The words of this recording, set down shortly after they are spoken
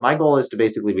my goal is to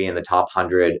basically be in the top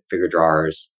 100 figure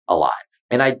drawers alive.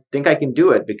 And I think I can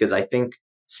do it because I think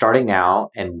starting now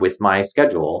and with my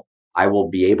schedule, I will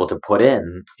be able to put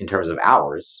in terms of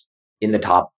hours, in the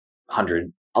top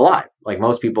 100 alive. Like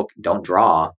most people don't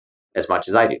draw as much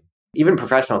as I do. Even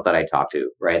professionals that I talk to,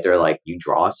 right? They're like, you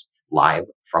draw live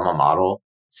from a model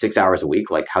 6 hours a week.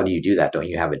 Like, how do you do that? Don't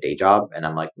you have a day job? And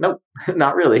I'm like, nope,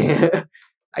 not really.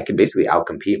 I can basically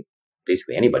outcompete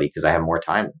basically anybody because I have more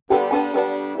time.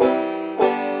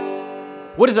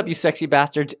 What is up, you sexy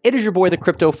bastards? It is your boy, the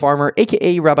Crypto Farmer,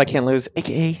 aka Rabbi Can't Lose,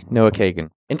 aka Noah Kagan.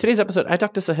 In today's episode, I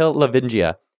talked to Sahil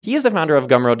Lavingia. He is the founder of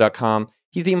Gumroad.com.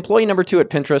 He's the employee number 2 at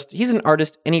Pinterest. He's an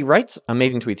artist and he writes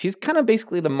amazing tweets. He's kind of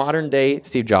basically the modern day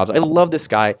Steve Jobs. I love this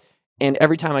guy, and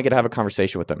every time I get to have a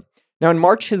conversation with him. Now, in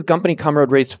March, his company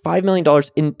Gumroad raised $5 million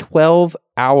in 12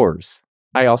 hours.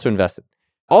 I also invested.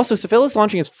 Also, Sahil is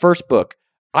launching his first book.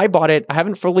 I bought it. I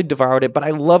haven't fully devoured it, but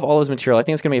I love all his material. I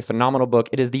think it's going to be a phenomenal book.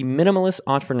 It is The Minimalist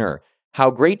Entrepreneur: How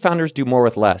Great Founders Do More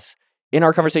with Less. In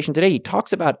our conversation today, he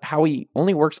talks about how he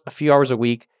only works a few hours a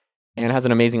week and has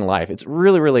an amazing life. It's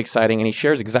really, really exciting, and he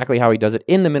shares exactly how he does it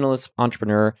in The Minimalist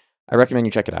Entrepreneur. I recommend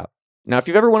you check it out. Now, if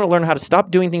you've ever want to learn how to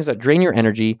stop doing things that drain your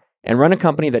energy and run a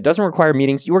company that doesn't require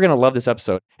meetings, you are going to love this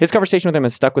episode. His conversation with him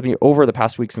has stuck with me over the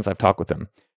past week since I've talked with him.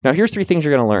 Now, here's 3 things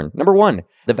you're going to learn. Number 1,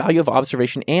 the value of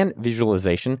observation and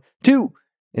visualization. 2,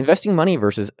 investing money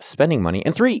versus spending money.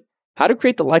 And 3, how to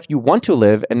create the life you want to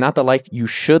live and not the life you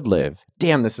should live.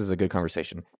 Damn, this is a good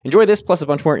conversation. Enjoy this plus a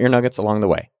bunch more ear nuggets along the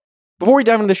way. Before we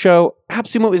dive into the show,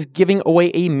 AppSumo is giving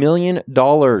away $1 million.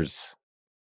 That's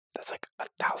like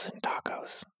 1,000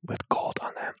 tacos with gold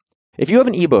on them. If you have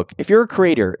an ebook, if you're a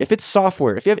creator, if it's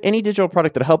software, if you have any digital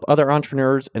product that help other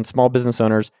entrepreneurs and small business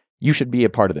owners, you should be a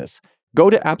part of this. Go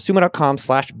to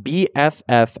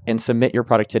appsumo.com/BFF and submit your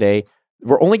product today.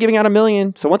 We're only giving out $1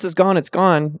 million, so once it's gone, it's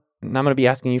gone. And I'm going to be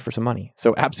asking you for some money.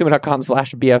 So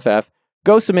appsumo.com/BFF.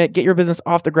 Go submit, get your business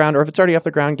off the ground, or if it's already off the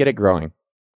ground, get it growing.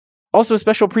 Also, a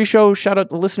special pre-show shout out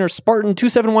to listener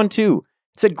Spartan2712.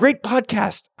 It said, great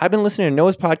podcast. I've been listening to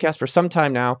Noah's podcast for some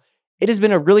time now. It has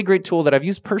been a really great tool that I've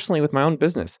used personally with my own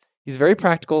business. He's very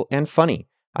practical and funny.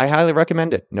 I highly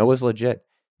recommend it. Noah's legit.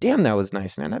 Damn, that was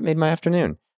nice, man. That made my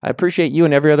afternoon. I appreciate you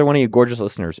and every other one of you gorgeous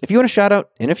listeners. If you want a shout out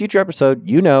in a future episode,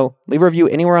 leave a review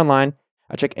anywhere online.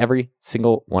 I check every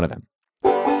single one of them.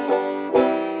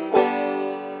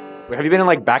 Have you been in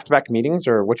like back-to-back meetings,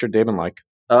 or what's your day been like?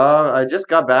 I just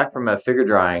got back from a figure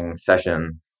drawing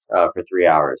session for 3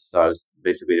 hours. So I was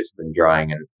basically just been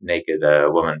drawing a naked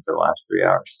woman for the last 3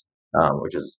 hours,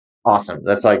 which is awesome.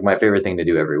 That's like my favorite thing to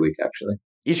do every week, actually.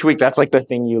 Each week, that's like the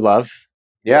thing you love?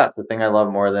 Yeah, it's the thing I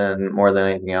love more than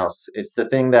anything else. It's the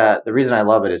thing the reason I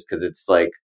love it is because it's like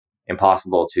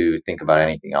impossible to think about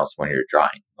anything else when you're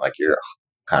drawing. Like you're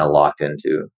kind of locked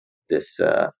into this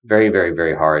very, very,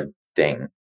 very hard thing.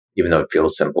 Even though it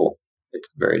feels simple, it's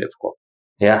very difficult.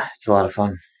 Yeah, it's a lot of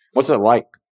fun. What's it like?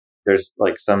 There's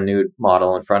like some nude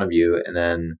model in front of you, and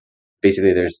then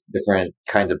basically there's different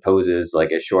kinds of poses,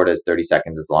 like as short as 30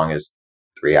 seconds, as long as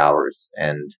 3 hours.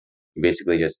 And you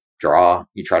basically just draw.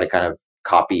 You try to kind of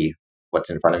copy what's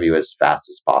in front of you as fast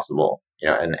as possible,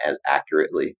 and as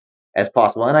accurately as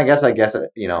possible. And I guess,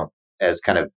 as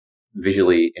kind of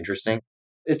visually interesting.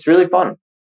 It's really fun.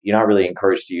 You're not really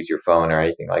encouraged to use your phone or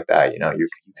anything like that. You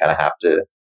kind of have to,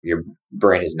 your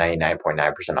brain is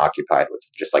 99.9% occupied with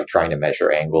just like trying to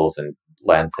measure angles and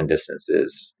lengths and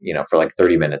distances, for like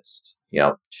 30 minutes,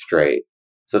 straight.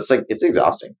 So it's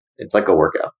exhausting. It's like a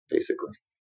workout, basically.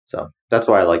 So that's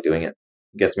why I like doing it.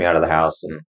 It gets me out of the house.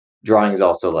 And drawing is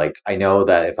also like, I know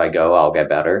that if I go, I'll get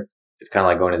better. It's kind of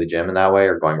like going to the gym in that way,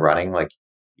 or going running. Like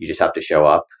you just have to show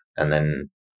up, and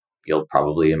then you'll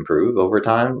probably improve over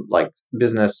time. Like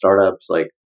business startups,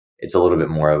 like it's a little bit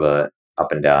more of a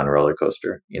up and down roller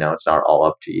coaster. It's not all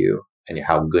up to you and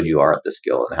how good you are at the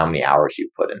skill and how many hours you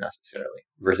put in necessarily.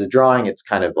 Versus drawing, it's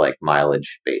kind of like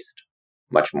mileage based,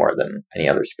 much more than any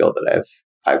other skill that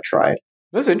I've tried.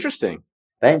 That's interesting.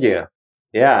 Thank you.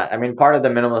 Yeah, I mean, part of the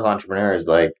minimalist entrepreneur is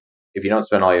like, if you don't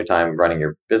spend all your time running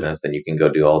your business, then you can go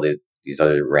do all these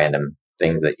other random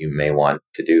things that you may want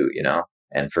to do,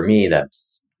 And for me,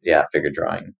 that's, figure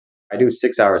drawing. I do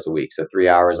 6 hours a week. So 3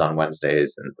 hours on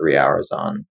Wednesdays and 3 hours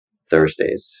on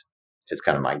Thursdays is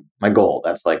kind of my goal.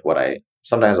 That's like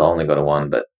sometimes I'll only go to one,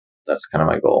 but that's kind of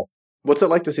my goal. What's it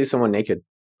like to see someone naked?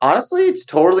 Honestly, it's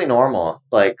totally normal.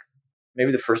 Like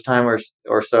maybe the first time or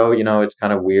so, it's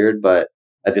kind of weird, but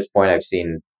at this point I've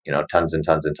seen, tons and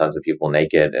tons and tons of people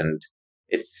naked, and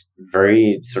it's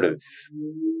very sort of,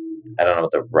 I don't know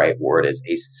what the right word is,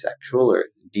 asexual or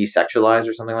desexualized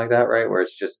or something like that, right? Where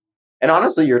it's just, And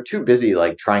honestly, you're too busy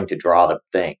like trying to draw the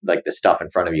thing, like the stuff in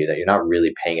front of you, that you're not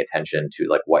really paying attention to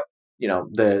like what,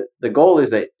 the goal is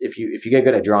that if you get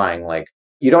good at drawing, like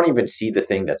you don't even see the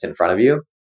thing that's in front of you,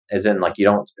 as in like you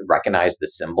don't recognize the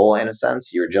symbol in a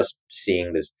sense. You're just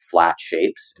seeing the flat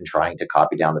shapes and trying to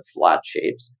copy down the flat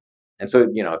shapes. And so,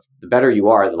 if the better you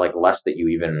are, the like less that you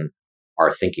even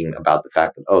are thinking about the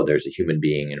fact that, oh, there's a human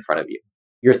being in front of you.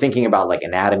 You're thinking about like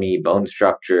anatomy, bone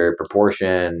structure,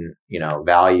 proportion,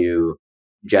 value,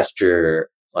 gesture,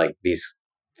 like these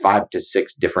 5 to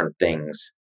 6 different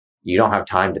things. You don't have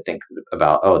time to think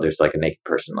about, oh, there's like a naked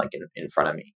person like in front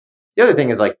of me. The other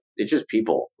thing is like, it's just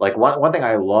people. Like one thing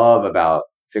I love about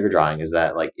figure drawing is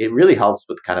that like it really helps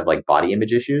with kind of like body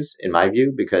image issues in my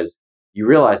view, because you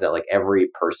realize that like every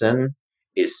person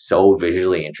is so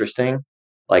visually interesting.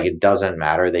 Like it doesn't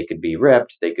matter. They could be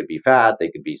ripped, they could be fat, they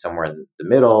could be somewhere in the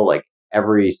middle. Like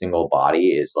every single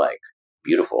body is like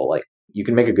beautiful. Like you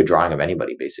can make a good drawing of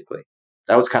anybody basically.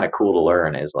 That was kind of cool to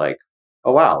learn, is like,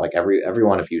 oh wow, like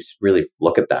everyone, if you really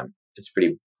look at them, it's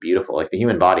pretty beautiful. Like the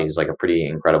human body is like a pretty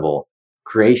incredible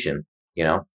creation,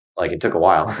 like it took a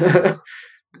while.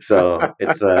 So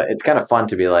it's kind of fun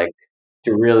to be like,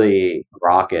 to really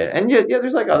rock it. And yeah,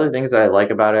 there's like other things that I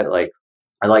like about it. Like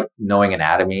I like knowing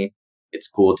anatomy. It's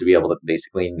cool to be able to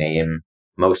basically name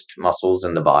most muscles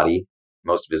in the body,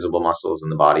 most visible muscles in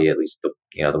the body, at least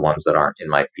the ones that aren't in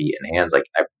my feet and hands. Like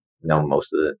I know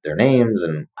most of their names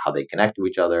and how they connect to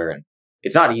each other. And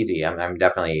it's not easy. I'm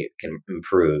definitely can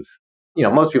improve.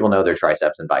 Most people know their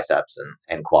triceps and biceps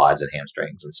and quads and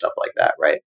hamstrings and stuff like that,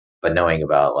 right? But knowing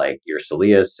about like your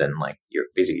soleus and like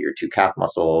basically your 2 calf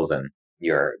muscles and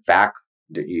your back,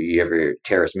 you have your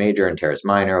teres major and teres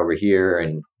minor over here,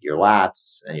 and your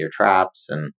lats and your traps.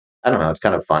 And I don't know, it's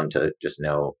kind of fun to just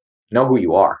know who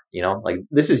you are, like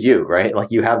this is you, right?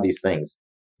 Like you have these things,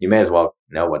 you may as well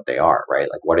know what they are, right?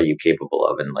 Like what are you capable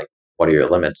of, and like what are your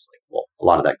limits? Like, well, a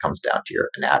lot of that comes down to your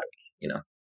anatomy.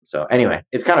 So anyway,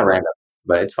 it's kind of random,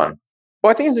 but it's fun. Well,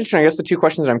 I think it's interesting. I guess the 2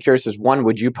 questions I'm curious is, one,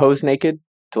 would you pose naked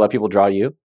to let people draw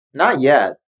you? Not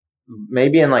yet.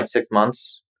 Maybe in like 6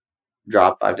 months,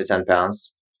 drop 5 to 10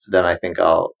 pounds. Then I think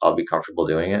I'll be comfortable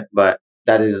doing it. But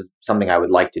that is something I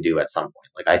would like to do at some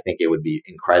point. Like I think it would be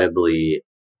incredibly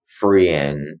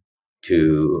freeing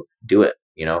to do it.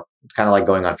 It's kind of like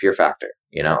going on Fear Factor,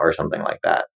 or something like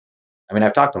that. I mean,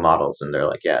 I've talked to models and they're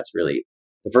like, yeah, it's really,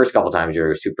 the first couple times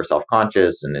you're super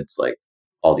self-conscious and it's like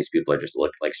all these people are just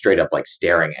like straight up like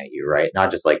staring at you, right?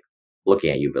 Not just like looking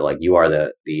at you, but like you are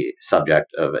the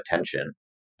subject of attention.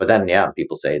 But then, yeah,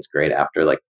 people say it's great after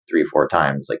like 3 or 4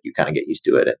 times, like you kind of get used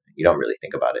to it and you don't really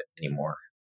think about it anymore.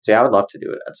 So yeah, I would love to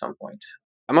do it at some point.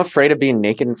 I'm afraid of being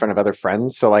naked in front of other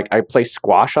friends. So like I play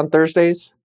squash on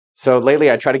Thursdays. So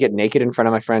lately I try to get naked in front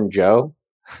of my friend Joe.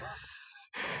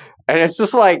 And it's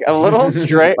just like a little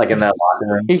straight. Like in that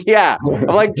locker room. Yeah.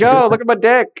 I'm like, Joe, look at my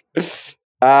dick.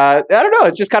 I don't know.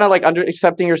 It's just kind of like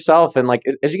accepting yourself. And like,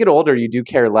 as you get older, you do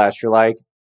care less. You're like,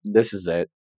 this is it.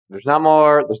 There's not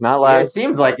more. There's not less. Yeah, it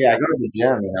seems like, I go to the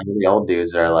gym, the old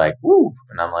dudes are like, woo.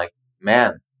 And I'm like,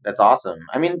 man, that's awesome.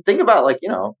 I mean, think about like,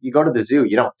 you go to the zoo,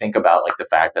 you don't think about like the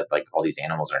fact that like all these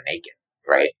animals are naked,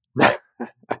 right? Like,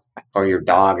 or your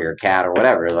dog or your cat or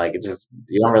whatever. Like it's just,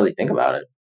 you don't really think about it.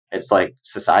 It's like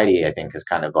society, I think, has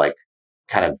kind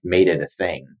of made it a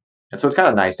thing. And so it's kind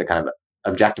of nice to kind of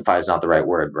objectify is not the right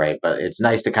word, right? But it's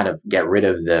nice to kind of get rid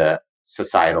of the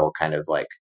societal kind of like,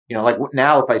 like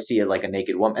now if I see like a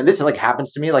naked woman, and this like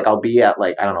happens to me, like I'll be at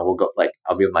like, I don't know, we'll go like,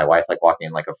 I'll be with my wife, like walking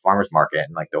in like a farmer's market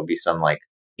and like there'll be some like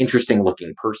interesting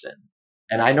looking person.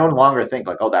 And I no longer think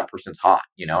like, oh, that person's hot.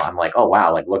 I'm like, oh,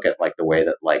 wow. Like look at like the way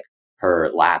that like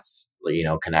her lats,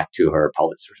 connect to her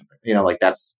pelvis or something, like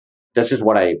that's just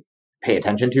what I pay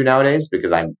attention to nowadays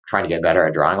because I'm trying to get better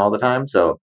at drawing all the time.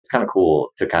 So it's kind of cool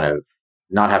to kind of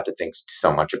not have to think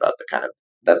so much about the kind of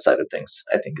that side of things.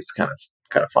 I think is kind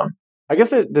of fun. I guess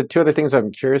the 2 other things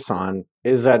I'm curious on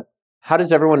is that how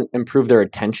does everyone improve their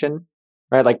attention,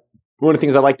 right? Like one of the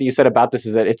things I like that you said about this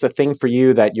is that it's a thing for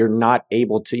you that you're not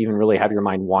able to even really have your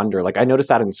mind wander. Like I noticed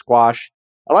that in squash,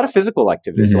 a lot of physical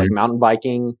activities, so like mountain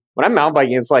biking. When I'm mountain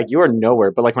biking, it's like you are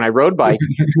nowhere. But like when I road bike,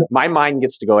 my mind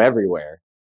gets to go everywhere.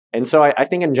 And so I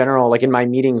think in general, like in my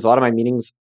meetings, a lot of my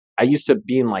meetings, I used to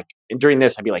be in like, during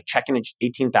this, I'd be like checking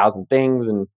 18,000 things.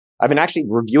 And I've been actually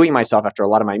reviewing myself after a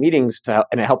lot of my meetings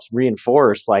and it helps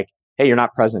reinforce like, hey, you're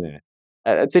not present in it.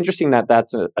 It's interesting that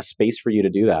that's a space for you to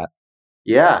do that.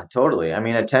 Yeah, totally. I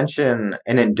mean, attention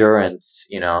and endurance,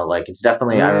 like it's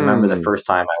definitely, I remember the first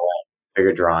time I went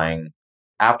figure drawing,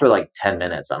 after like 10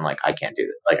 minutes, I'm like, I can't do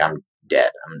this. Like I'm dead.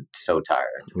 I'm so tired.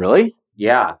 Really?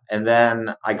 Yeah. And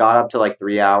then I got up to like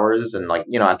 3 hours and like,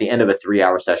 at the end of a 3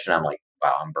 hour session, I'm like,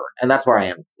 wow, I'm burnt. And that's where I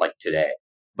am like today.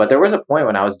 But there was a point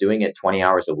when I was doing it 20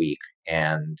 hours a week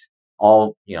and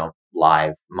all,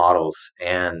 live models.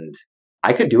 And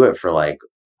I could do it for like,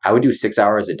 I would do 6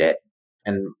 hours a day.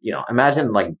 And,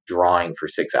 imagine like drawing for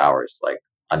 6 hours, like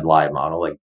a live model,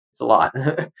 like it's a lot.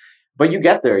 But you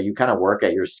get there, you kind of work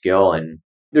at your skill. And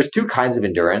there's two kinds of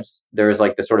endurance. There's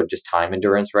like the sort of just time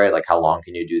endurance, right? Like how long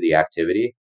can you do the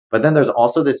activity? But then there's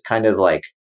also this kind of like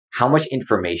how much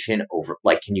information over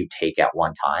like can you take at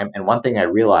one time? And one thing I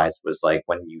realized was like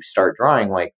when you start drawing,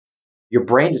 like your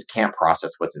brain just can't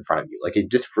process what's in front of you. Like it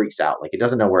just freaks out. Like it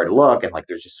doesn't know where to look. And like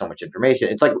there's just so much information.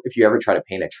 It's like if you ever try to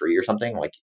paint a tree or something,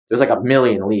 like there's like a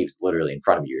million leaves literally in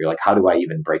front of you. You're like, how do I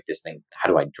even break this thing? How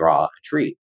do I draw a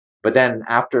tree? But then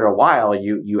after a while,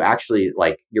 you actually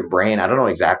like your brain, I don't know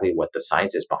exactly what the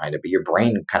science is behind it, but your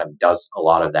brain kind of does a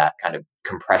lot of that kind of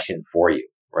compression for you.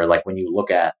 Where like when you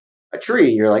look at a tree,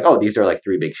 you're like, oh, these are like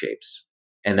three big shapes.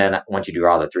 And then once you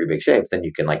draw the three big shapes, then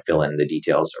you can like fill in the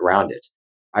details around it.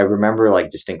 I remember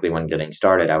like distinctly when getting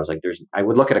started, I was like, I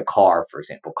would look at a car, for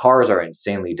example. Cars are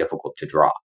insanely difficult to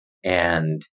draw.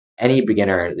 And any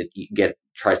beginner that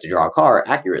tries to draw a car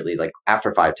accurately, like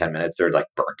after 5-10 minutes, they're like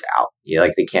burnt out.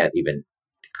 Like they can't even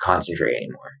concentrate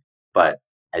anymore. But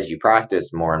as you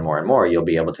practice more and more and more, you'll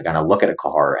be able to kind of look at a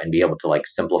car and be able to like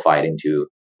simplify it into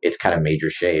its kind of major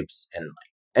shapes. And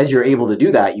like, as you're able to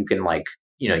do that, you can like,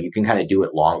 you can kind of do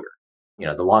it longer.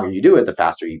 The longer you do it, the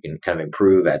faster you can kind of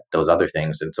improve at those other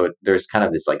things. And so there's kind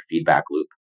of this like feedback loop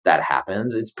that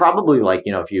happens. It's probably like,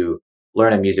 if you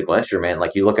learn a musical instrument,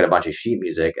 like you look at a bunch of sheet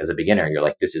music as a beginner, you're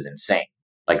like, this is insane.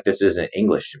 Like this isn't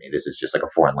English to me. This is just like a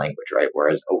foreign language, right?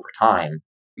 Whereas over time,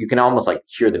 you can almost like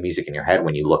hear the music in your head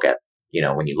when you look at,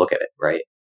 it, right?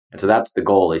 And so that's the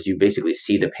goal is you basically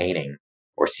see the painting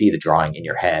or see the drawing in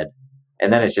your head.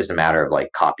 And then it's just a matter of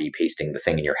like copy pasting the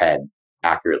thing in your head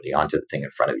accurately onto the thing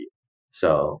in front of you.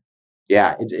 So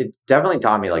yeah, it definitely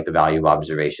taught me like the value of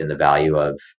observation, the value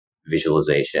of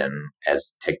visualization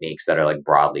as techniques that are like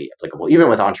broadly applicable. Even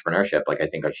with entrepreneurship, like I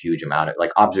think a huge amount of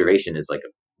like observation is like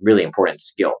a really important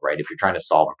skill, right? If you're trying to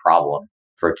solve a problem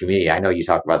for a community, I know you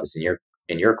talk about this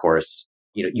in your course,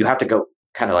 you have to go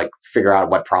kind of like figure out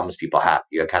what problems people have.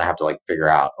 You kind of have to like figure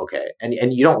out, okay.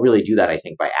 And you don't really do that, I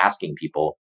think, by asking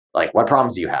people like, what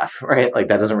problems do you have, right? Like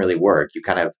that doesn't really work. You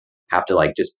kind of have to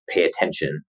like just pay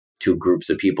attention to groups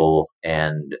of people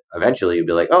and eventually you'll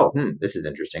be like, oh, this is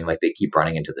interesting. Like they keep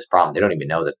running into this problem. They don't even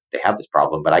know that they have this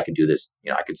problem, but I could do this,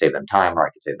 I could save them time or I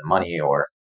could save them money or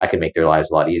I could make their lives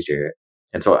a lot easier.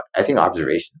 And so I think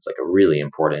observation is like a really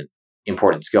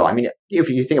important skill. I mean, if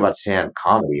you think about stand-up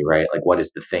comedy, right? Like what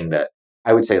is the thing that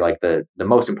I would say like the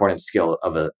most important skill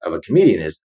of a comedian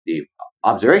is the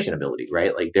observation ability,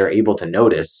 right? Like they're able to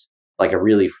notice like a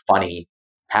really funny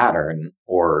pattern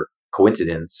or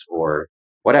coincidence or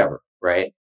whatever,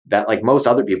 right? That like most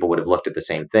other people would have looked at the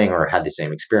same thing or had the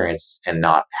same experience and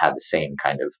not had the same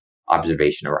kind of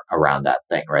observation around that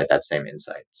thing, right? That same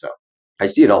insight. So I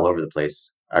see it all over the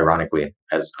place, ironically,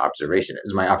 as observation.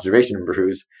 As my observation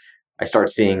improves, I start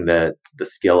seeing the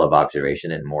skill of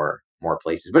observation in more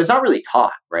places. But it's not really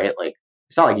taught, right? Like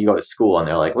it's not like you go to school and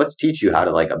they're like, let's teach you how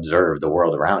to like observe the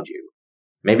world around you.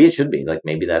 Maybe it should be. Like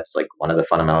maybe that's like one of the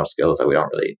fundamental skills that we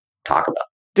don't really talk about.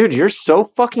 Dude, you're so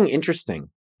fucking interesting.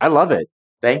 I love it.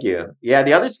 Thank you. Yeah,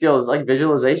 the other skill is like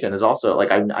visualization is also like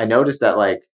I noticed that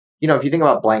like, if you think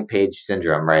about blank page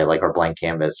syndrome, right? Like or blank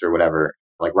canvas or whatever,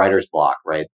 like writer's block,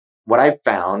 right? What I've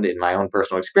found in my own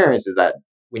personal experience is that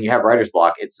when you have writer's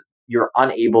block, you're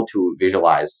unable to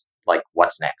visualize like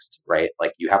what's next, right?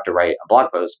 Like you have to write a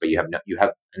blog post, but you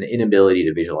have an inability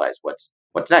to visualize what's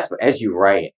next. But as you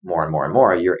write more and more and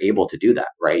more, you're able to do that,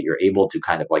 right? You're able to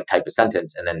kind of like type a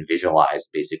sentence and then visualize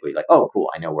basically like, oh, cool,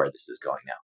 I know where this is going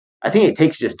now. I think it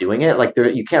takes just doing it. Like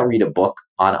you can't read a book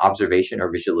on observation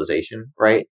or visualization,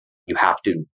 right? You have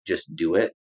to just do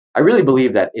it. I really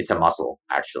believe that it's a muscle,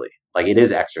 actually. Like it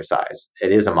is exercise.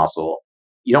 It is a muscle.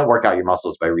 You don't work out your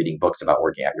muscles by reading books about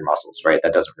working out your muscles, right?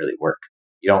 That doesn't really work.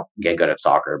 You don't get good at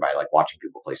soccer by like watching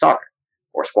people play soccer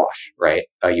or squash, right?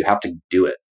 You have to do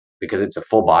it because it's a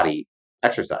full body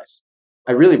exercise.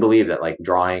 I really believe that like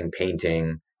drawing,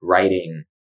 painting, writing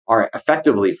are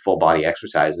effectively full body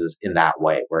exercises in that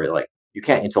way where like you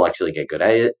can't intellectually get good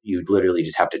at it. You literally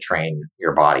just have to train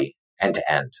your body end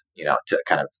to end, to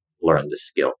kind of learn the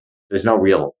skill. There's no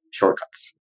real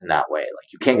shortcuts in that way.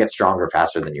 Like you can't get stronger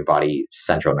faster than your body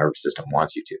central nervous system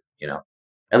wants you to,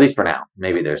 at least for now.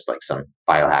 Maybe there's like some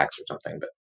biohacks or something, but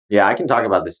yeah, I can talk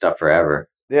about this stuff forever.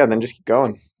 Yeah, then just keep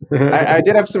going. I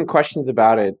did have some questions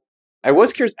about it. I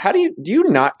was curious, how do you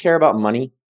not care about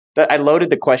money? I loaded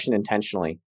the question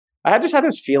intentionally. I just had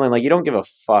this feeling like you don't give a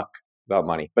fuck about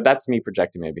money, but that's me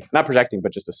projecting, maybe not projecting,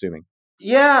 but just assuming.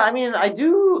 Yeah, I mean, I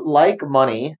do like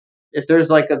money. If there's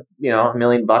like $1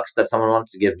 million that someone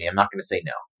wants to give me, I'm not going to say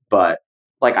no. But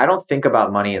like, I don't think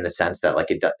about money in the sense that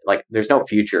like there's no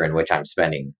future in which I'm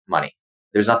spending money.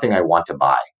 There's nothing I want to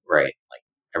buy, right? Like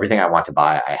everything I want to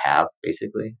buy, I have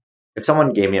basically. If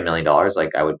someone gave me $1 million,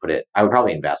 like I would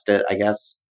probably invest it, I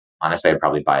guess. Honestly, I'd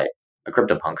probably buy a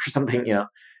CryptoPunk or something,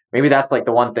 Maybe that's like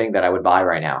the one thing that I would buy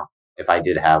right now if I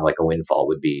did have like a windfall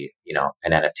would be,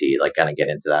 an NFT, like kind of get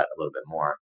into that a little bit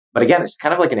more. But again, it's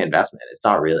kind of like an investment. It's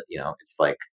not really, it's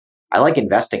like, I like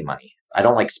investing money. I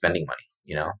don't like spending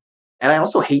money, And I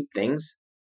also hate things.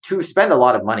 To spend a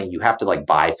lot of money, you have to like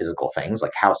buy physical things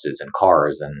like houses and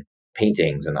cars and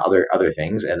paintings and other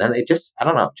things. And then it just, I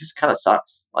don't know, just kind of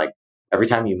sucks. Like every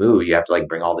time you move, you have to like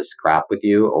bring all this crap with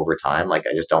you over time. Like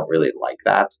I just don't really like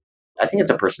that. I think it's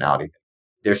a personality thing.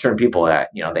 There's certain people that,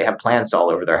 they have plants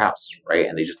all over their house, right?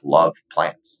 And they just love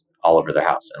plants all over their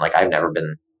house. And like, I've never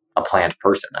been a plant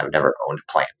person. I've never owned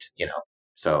a plant,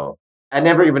 So I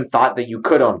never even thought that you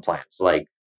could own plants. Like,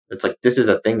 it's like, this is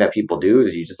a thing that people do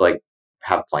is you just like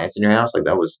have plants in your house. Like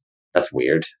that's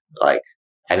weird. Like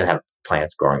I didn't have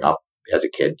plants growing up as a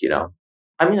kid,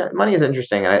 I mean, money is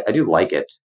interesting and I do like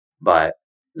it, but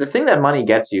the thing that money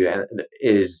gets you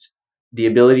is the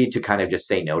ability to kind of just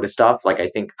say no to stuff. Like I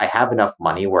think I have enough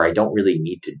money where I don't really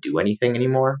need to do anything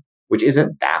anymore, which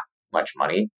isn't that much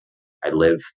money. I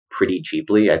live pretty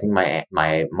cheaply. I think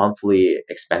my monthly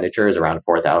expenditure is around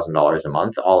 $4,000 a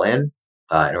month all in.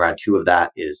 And around two of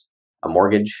that is a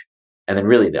mortgage. And then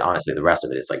really honestly, the rest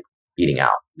of it is like eating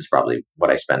out is probably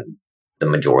what I spend the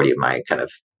majority of my kind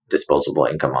of disposable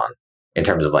income on in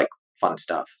terms of like fun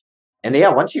stuff. And yeah,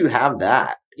 once you have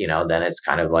that, then it's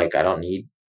kind of like, I don't need,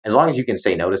 as long as you can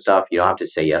say no to stuff, you don't have to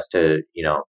say yes to,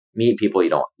 meet people you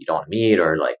don't want to meet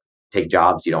or like take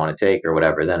jobs you don't want to take or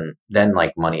whatever. Then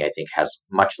like money, I think has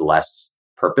much less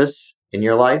purpose in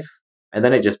your life. And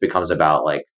then it just becomes about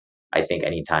like, I think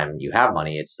anytime you have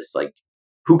money, it's just like,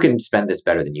 who can spend this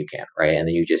better than you can, right? And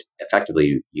then you just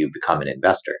effectively, you become an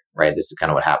investor, right? This is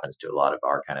kind of what happens to a lot of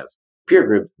our kind of peer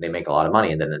group. They make a lot of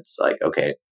money and then it's like,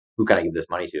 okay, who can I give this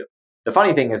money to? The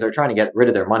funny thing is they're trying to get rid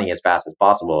of their money as fast as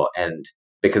possible. And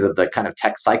because of the kind of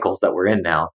tech cycles that we're in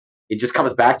now, it just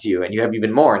comes back to you and you have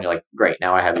even more and you're like, great,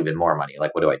 now I have even more money.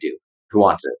 Like, what do I do? Who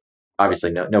wants it?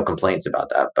 Obviously no complaints about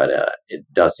that, but it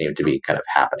does seem to be kind of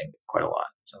happening quite a lot.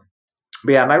 So,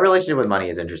 but yeah, my relationship with money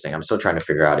is interesting. I'm still trying to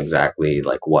figure out exactly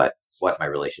like what my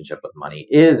relationship with money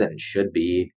is and should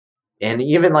be. And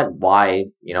even like why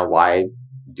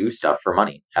do stuff for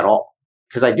money at all?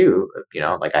 Because I do,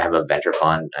 like I have a venture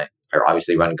fund. I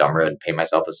obviously run Gumroad and pay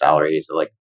myself a salary. So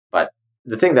like, but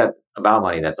the thing about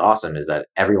money that's awesome is that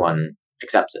everyone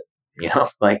accepts it,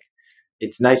 like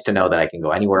it's nice to know that I can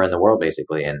go anywhere in the world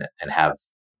basically and have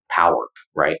power,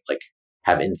 right? Like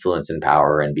have influence and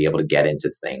power and be able to get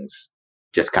into things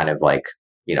just kind of like,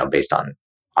 based on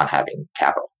having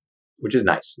capital, which is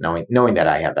nice. Knowing that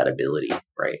I have that ability,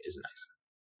 right, is nice.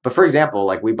 But for example,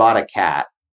 like we bought a cat.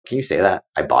 Can you say that?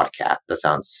 I bought a cat. That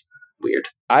sounds weird.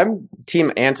 I'm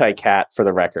team anti-cat for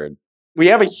the record. We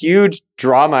have a huge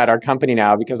drama at our company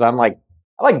now because I'm like,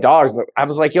 I like dogs, but I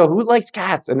was like, yo, who likes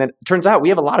cats? And then it turns out we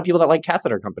have a lot of people that like cats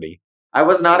at our company. I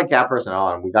was not a cat person at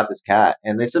all, and we got this cat,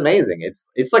 and it's amazing.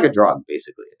 It's like a drug,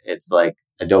 basically. It's like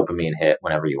a dopamine hit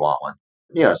whenever you want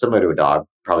one. Similar to a dog,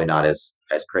 probably not as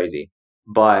crazy,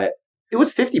 but it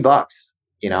was $50,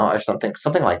 or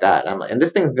something like that. And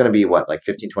this thing's going to be what, like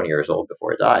 15, 20 years old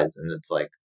before it dies. And it's like,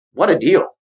 what a deal.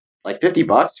 Like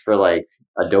 $50 for like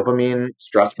a dopamine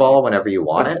stress ball whenever you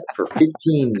want it for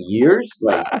 15 years.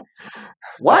 Like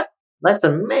what? That's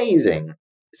amazing.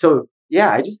 So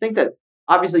yeah, I just think that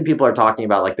obviously people are talking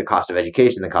about like the cost of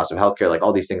education, the cost of healthcare, like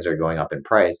all these things are going up in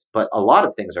price, but a lot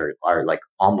of things are like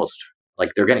almost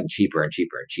like they're getting cheaper and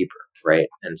cheaper and cheaper. Right.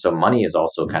 And so money is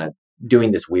also kind of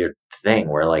doing this weird thing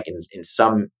where like in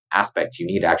some aspects, you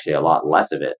need actually a lot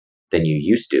less of it than you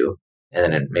used to.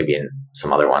 And then maybe in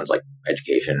some other ones like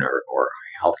education or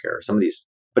healthcare or some of these,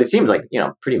 but it seems like,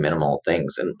 pretty minimal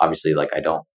things. And obviously like, I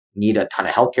don't need a ton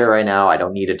of healthcare right now. I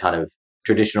don't need a ton of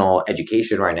traditional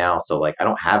education right now. So like, I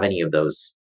don't have any of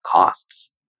those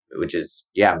costs, which is,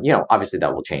 obviously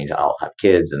that will change. I'll have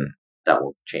kids and that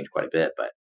will change quite a bit, but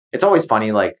it's always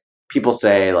funny. Like people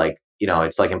say like,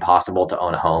 it's like impossible to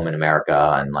own a home in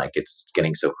America and like, it's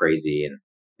getting so crazy. And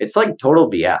it's like total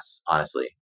BS, honestly.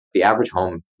 The average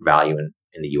home value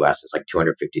in the US is like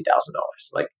 $250,000.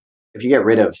 Like if you get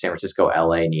rid of San Francisco,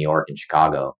 LA, New York, and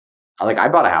Chicago, like I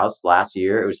bought a house last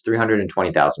year. It was $320,000.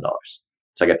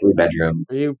 It's like a 3-bedroom.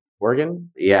 Are you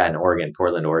Oregon? Yeah, in Oregon,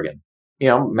 Portland, Oregon.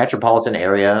 Metropolitan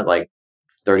area, like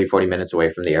 30, 40 minutes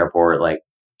away from the airport, like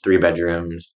 3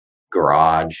 bedrooms,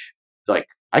 garage. Like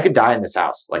I could die in this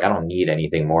house. Like I don't need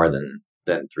anything more than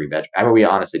 3 bedrooms. I mean, we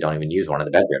honestly don't even use one of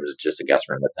the bedrooms. It's just a guest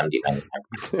room that's empty.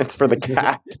 It's for the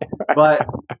cat. But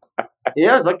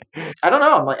yeah, it's like, I don't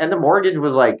know. I'm like, and the mortgage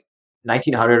was like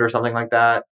 1,900 or something like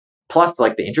that. Plus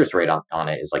like the interest rate on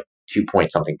it is like 2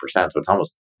 point something percent. So it's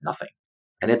almost nothing.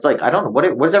 And it's like, I don't know,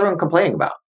 what is everyone complaining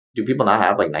about? Do people not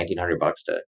have like $1,900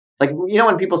 to, like,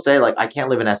 when people say like, I can't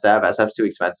live in SF's too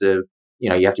expensive.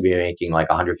 You have to be making like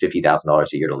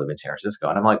 $150,000 a year to live in San Francisco.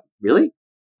 And I'm like, really?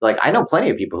 Like, I know plenty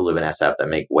of people who live in SF that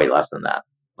make way less than that.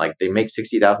 Like they make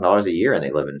 $60,000 a year and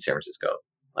they live in San Francisco.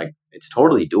 Like it's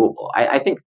totally doable. I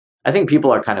think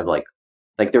people are kind of like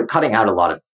they're cutting out a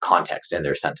lot of context in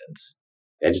their sentence.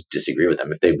 I just disagree with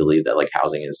them if they believe that like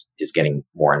housing is getting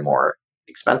more and more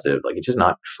expensive. Like it's just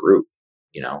not true.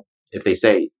 If they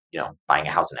say, buying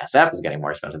a house in SF is getting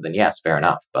more expensive, then yes, fair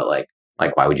enough. But like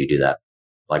why would you do that?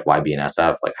 Like why be in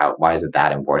SF? Like why is it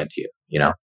that important to you?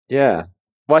 Yeah.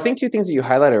 Well, I think 2 things that you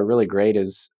highlight are really great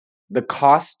is the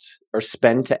cost or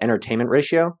spend to entertainment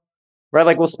ratio, right?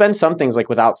 Like we'll spend some things like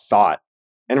without thought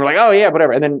and we're like, oh yeah,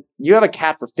 whatever. And then you have a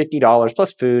cat for $50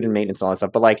 plus food and maintenance and all that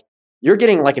stuff. But like you're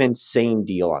getting like an insane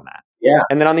deal on that. Yeah.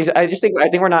 And then on these, I think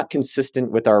we're not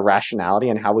consistent with our rationality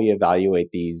and how we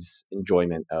evaluate these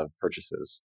enjoyment of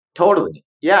purchases. Totally.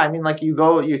 Yeah. I mean, like you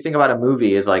think about a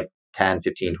movie is like 10,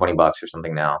 15, $20 or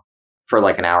something now for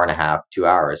like an hour and a half, 2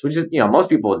 hours, which is, most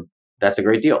people, that's a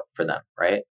great deal for them.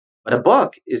 Right. But a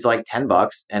book is like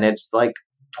 $10 and it's like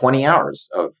 20 hours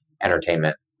of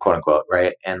entertainment, quote unquote.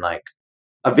 Right. And like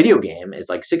a video game is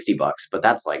like $60, but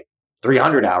that's like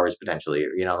 300 hours potentially,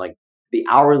 like the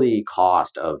hourly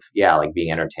cost of, like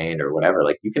being entertained or whatever,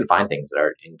 like you can find things that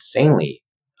are insanely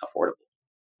affordable.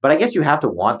 But I guess you have to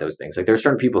want those things. Like there's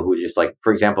certain people who just like,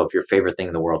 for example, if your favorite thing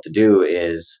in the world to do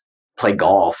is play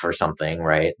golf or something,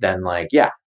 right? Then like,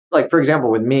 like for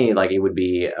example, with me, like it would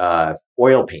be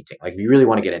oil painting. Like if you really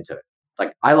want to get into it,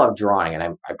 like I love drawing and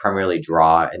I primarily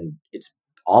draw and it's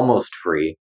almost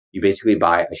free. You basically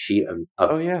buy a sheet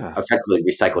of effectively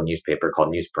recycled newspaper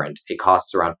called newsprint. It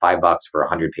costs around $5 for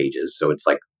 100 pages. So it's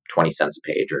like 20 cents a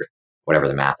page or whatever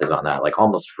the math is on that, like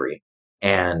almost free.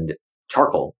 And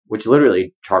charcoal, which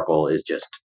literally charcoal is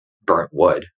just burnt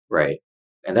wood, right?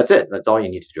 And that's it. That's all you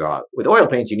need to draw. With oil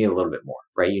paints, you need a little bit more,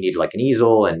 right? You need like an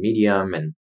easel and medium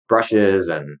and brushes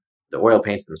and the oil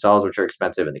paints themselves, which are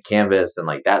expensive, and the canvas, and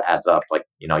like that adds up. Like,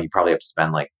 you probably have to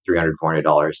spend like $300,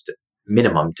 $400 to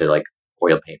minimum to like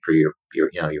oil paint for your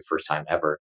first time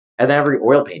ever. And then every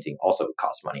oil painting also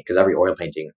costs money because every oil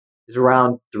painting is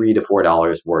around $3 to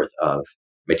 $4 worth of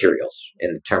materials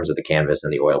in terms of the canvas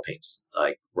and the oil paints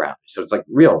like round. So it's like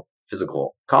real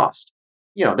physical cost.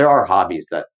 There are hobbies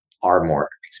that are more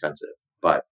expensive,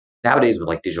 but nowadays with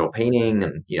like digital painting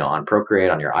and, on Procreate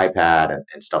on your iPad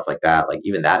and stuff like that, like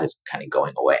even that is kind of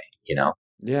going away,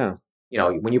 Yeah.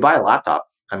 When you buy a laptop,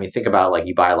 I mean, think about like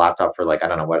you buy a laptop for like, I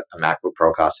don't know what a MacBook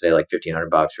Pro costs today, like $1,500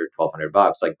 or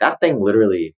 $1,200. Like that thing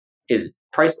literally is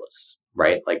priceless,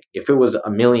 right? Like if it was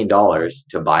 $1 million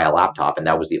to buy a laptop and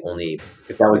that was the only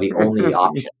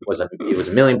option it was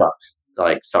 $1 million.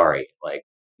 Like, sorry, like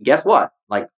guess what?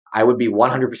 Like I would be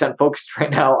 100% focused right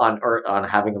now on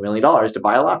having $1 million to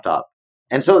buy a laptop.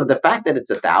 And so the fact that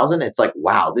it's 1,000, it's like,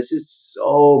 wow, this is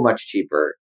so much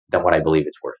cheaper than what I believe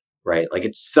it's worth, right? Like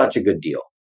it's such a good deal.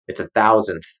 It's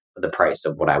 1,000th of the price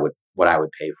of what I would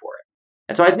pay for it.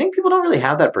 And so I think people don't really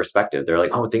have that perspective. They're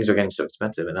like, oh, things are getting so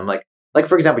expensive. And I'm like,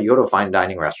 for example, you go to a fine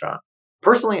dining restaurant.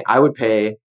 Personally, I would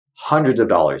pay hundreds of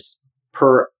dollars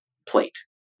per plate.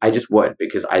 I just would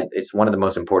because it's one of the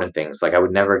most important things. Like I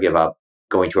would never give up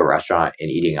going to a restaurant and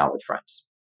eating out with friends.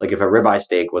 Like if a ribeye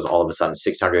steak was all of a sudden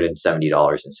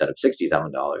 $670 instead of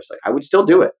 $67, like I would still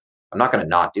do it. I'm not going to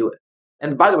not do it.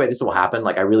 And by the way, this will happen.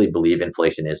 Like I really believe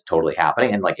inflation is totally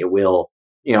happening and like it will,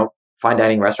 fine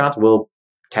dining restaurants will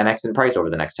 10x in price over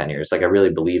the next 10 years. Like I really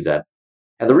believe that.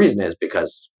 And the reason is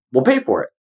because we'll pay for it.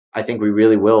 I think we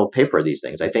really will pay for these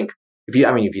things. I think if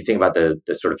you think about the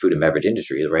sort of food and beverage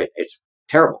industry, right, it's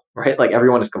terrible, right? Like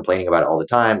everyone is complaining about it all the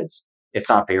time. It's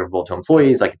not favorable to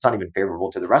employees. Like it's not even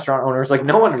favorable to the restaurant owners. Like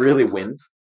no one really wins.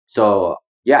 So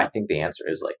I think the answer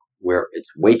is like it's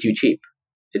way too cheap.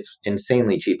 It's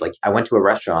insanely cheap. Like I went to a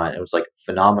restaurant and it was like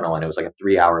phenomenal and it was like a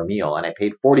 3-hour meal and I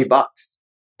paid $40.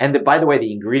 And by the way,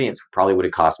 the ingredients probably would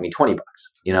have cost me $20,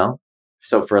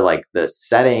 So for like the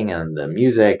setting and the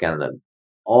music and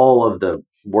all of the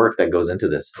work that goes into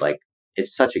this, like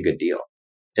it's such a good deal.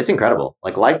 It's incredible.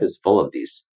 Like life is full of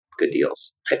these good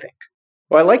deals, I think.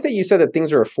 Well, I like that you said that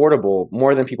things are affordable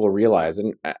more than people realize.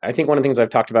 And I think one of the things I've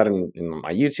talked about in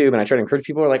my YouTube, and I try to encourage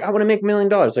people, are like, I want to make $1 million.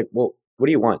 Like, well, what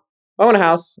do you want? I want a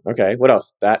house. Okay, what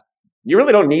else? That you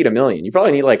really don't need $1 million. You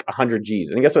probably need like 100 G's.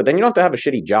 And guess what? Then you don't have to have a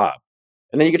shitty job.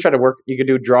 And then you could try to work. You could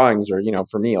do drawings, or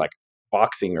for me, like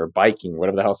boxing or biking,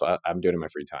 whatever the hell I'm doing in my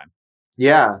free time.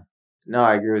 Yeah, no,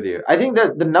 I agree with you. I think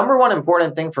that the number one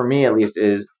important thing for me, at least,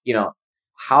 is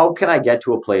how can I get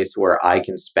to a place where I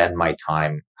can spend my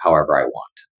time however I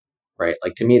want, right?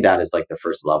 Like, to me, that is like the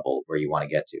first level where you want to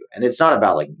get to. And it's not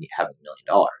about like having $1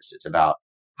 million. It's about,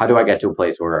 how do I get to a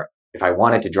place where if I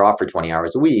wanted to draw for 20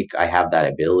 hours a week, I have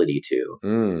that ability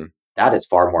to. That is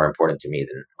far more important to me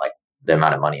than like the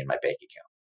amount of money in my bank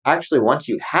account. Actually, once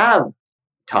you have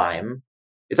time,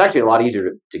 it's actually a lot easier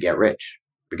to get rich,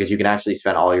 because you can actually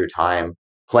spend all your time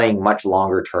playing much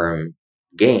longer term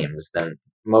games than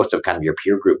most of kind of your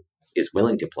peer group is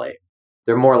willing to play.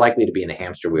 They're more likely to be in the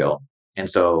hamster wheel. And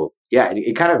so, yeah,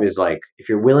 it kind of is like, if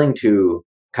you're willing to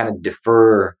kind of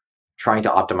defer trying to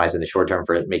optimize in the short term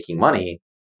for making money,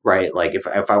 right? Like if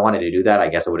I wanted to do that, I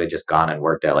guess I would have just gone and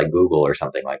worked at like Google or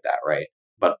something like that, right?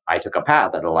 But I took a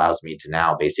path that allows me to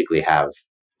now basically have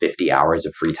 50 hours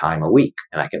of free time a week,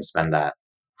 and I can spend that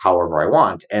however I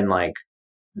want. And like,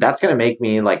 that's going to make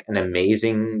me like an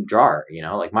amazing drawer,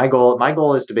 like my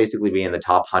goal is to basically be in the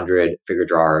top 100 figure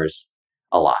drawers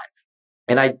alive.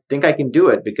 And I think I can do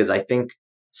it, because I think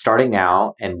starting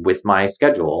now and with my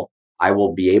schedule, I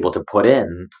will be able to put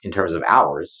in terms of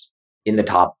hours, in the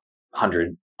top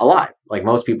 100 alive. Like,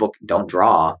 most people don't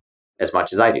draw as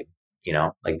much as I do,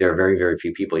 like there are very, very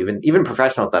few people, even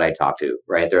professionals that I talk to,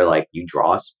 right? They're like, you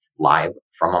draw live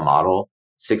from a model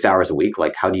 6 hours a week.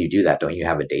 Like, how do you do that? Don't you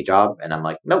have a day job? And I'm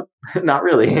like, nope, not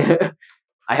really.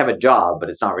 I have a job,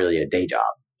 but it's not really a day job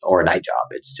or a night job.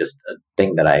 It's just a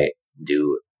thing that I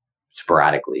do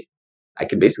sporadically. I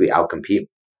can basically outcompete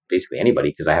basically anybody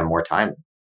because I have more time.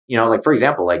 Like, for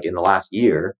example, like in the last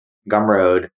year,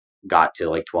 Gumroad got to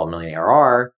like 12 million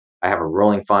ARR. I have a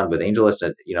rolling fund with AngelList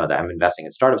that, that I'm investing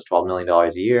in startups, $12 million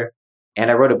a year. And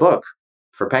I wrote a book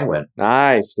for Penguin.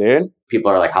 Nice, dude.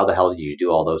 People are like, how the hell did you do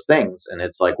all those things? And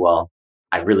it's like, well,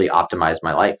 I really optimized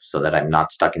my life so that I'm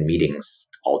not stuck in meetings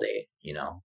all day.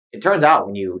 It turns out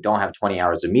when you don't have 20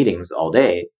 hours of meetings all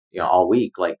day, all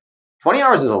week, like 20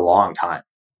 hours is a long time.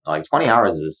 Like 20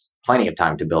 hours is plenty of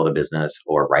time to build a business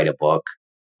or write a book.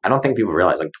 I don't think people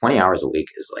realize like 20 hours a week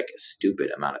is like a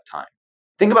stupid amount of time.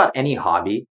 Think about any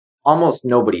hobby. Almost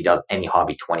nobody does any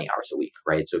hobby 20 hours a week,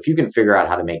 right? So if you can figure out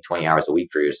how to make 20 hours a week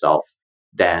for yourself,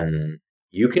 then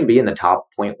you can be in the top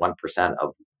 0.1%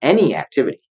 of any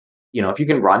activity. If you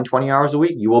can run 20 hours a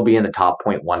week, you will be in the top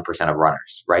 0.1% of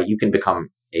runners, right? You can become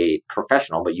a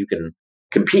professional, but you can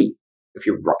compete if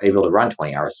you're able to run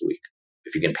 20 hours a week.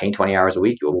 If you can paint 20 hours a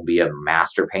week, you will be a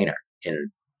master painter in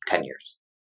 10 years.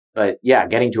 But yeah,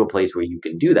 getting to a place where you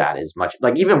can do that is much,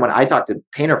 like, even when I talk to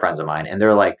painter friends of mine, and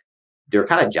they're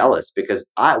kind of jealous because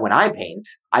when I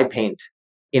paint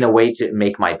in a way to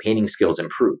make my painting skills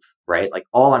improve, right? Like,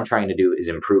 all I'm trying to do is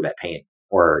improve at painting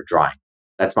or drawing.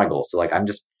 That's my goal. So like, I'm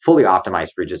just fully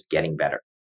optimized for just getting better,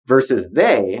 versus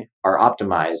they are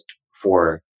optimized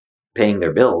for paying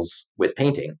their bills with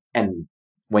painting. And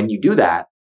when you do that,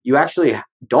 you actually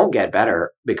don't get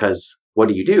better, because what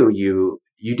do?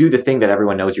 You do the thing that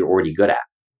everyone knows you're already good at,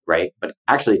 right? But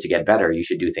actually, to get better, you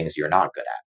should do things you're not good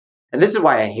at. And this is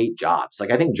why I hate jobs.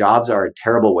 Like, I think jobs are a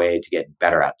terrible way to get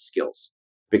better at skills,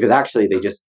 because actually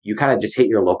you kind of just hit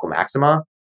your local maxima.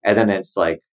 And then it's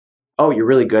like, oh, you're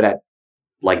really good at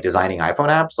like designing iPhone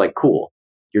apps. Like, cool.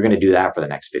 You're going to do that for the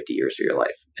next 50 years of your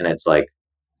life. And it's like,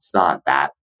 it's not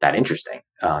that interesting.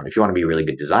 If you want to be a really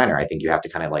good designer, I think you have to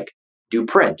kind of like do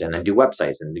print and then do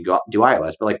websites and do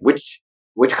iOS. But like, which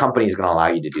company is going to allow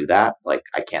you to do that? Like,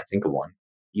 I can't think of one.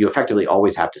 You effectively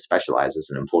always have to specialize as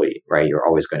an employee, right? You're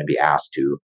always going to be asked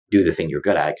to do the thing you're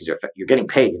good at, because you're getting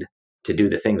paid to do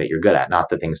the thing that you're good at, not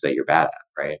the things that you're bad at,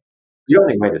 right? The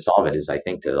only way to solve it is, I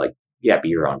think, to like, be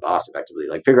your own boss effectively.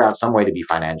 Like, figure out some way to be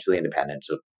financially independent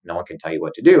so no one can tell you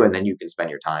what to do, and then you can spend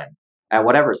your time at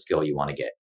whatever skill you want to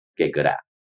get good at.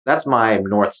 That's my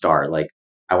North Star. Like,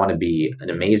 I want to be an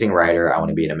amazing writer. I want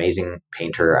to be an amazing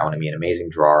painter. I want to be an amazing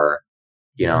drawer.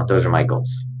 Those are my goals.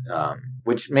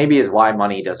 Which maybe is why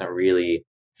money doesn't really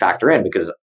factor in,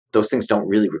 because those things don't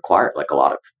really require like a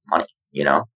lot of money,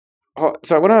 Oh,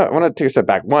 so I want to take a step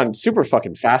back. One, super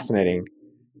fucking fascinating.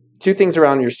 Two things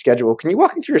around your schedule. Can you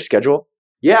walk me through your schedule?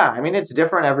 Yeah, I mean, it's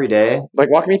different every day. Like,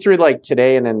 walk me through like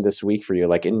today and then this week for you,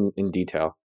 like in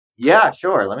detail. Yeah,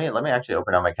 sure. Let me actually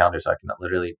open up my calendar so I can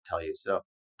literally tell you. So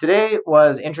today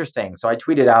was interesting. So I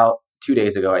tweeted out 2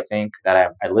 days ago, I think,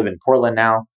 that I live in Portland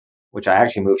now. which I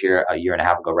actually moved here a year and a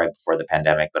half ago, right before the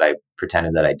pandemic, but I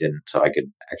pretended that I didn't so I could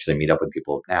actually meet up with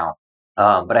people now.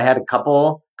 But I had a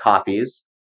couple coffees.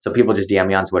 So people just DM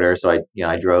me on Twitter. So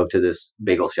I drove to this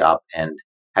bagel shop and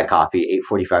had coffee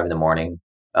 8:45 in the morning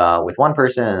with one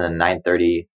person, and then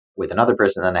 9:30 with another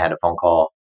person. Then I had a phone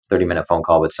call, 30-minute phone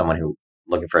call with someone who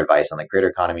looking for advice on the creator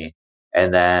economy.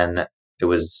 And then it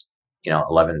was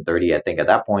 11:30, I think, at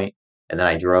that point. And then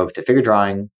I drove to Figure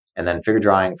Drawing, and then Figure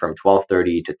Drawing from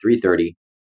 12:30 to 3:30,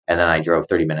 and then I drove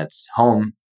 30 minutes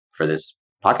home for this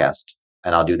podcast.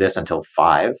 And I'll do this until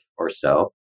 5 or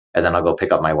so, and then I'll go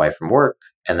pick up my wife from work,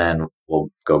 and then we'll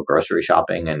go grocery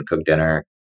shopping and cook dinner,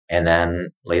 and then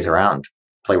laze around,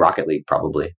 play Rocket League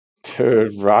probably.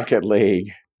 Dude, Rocket League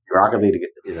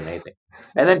is amazing.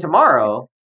 And then tomorrow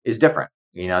is different.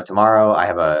 Tomorrow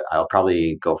I'll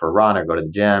probably go for a run or go to the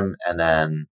gym, and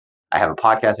then I have a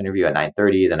podcast interview at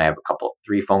 9:30. Then I have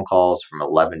 3 phone calls from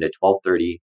 11 to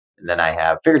 12:30, and then I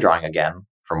have Figure Drawing again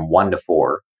from 1 to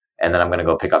 4. And then I'm going to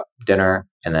go pick up dinner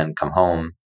and then come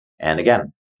home and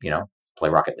again, play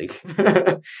Rocket League.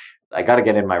 I got to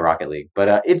get in my Rocket League,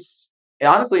 but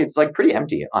honestly, it's like pretty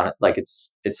empty on it. Like it's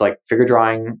like Figure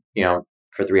Drawing,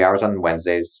 for 3 hours on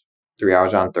Wednesdays, 3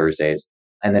 hours on Thursdays,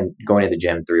 and then going to the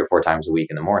gym 3 or 4 times a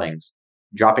week in the mornings,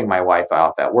 dropping my wife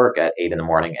off at work at 8 in the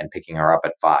morning and picking her up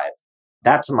at 5.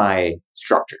 That's my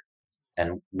structure.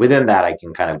 And within that, I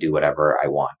can kind of do whatever I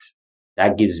want.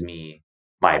 That gives me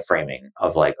my framing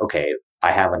of like, okay,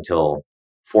 I have until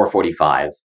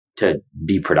 4:45 to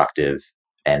be productive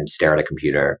and stare at a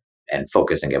computer and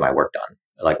focus and get my work done.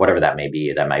 Like whatever that may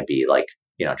be. That might be like,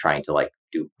 trying to like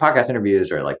do podcast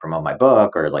interviews or like promote my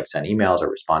book or like send emails or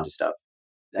respond to stuff.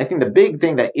 I think the big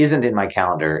thing that isn't in my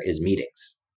calendar is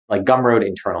meetings, like Gumroad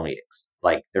internal meetings.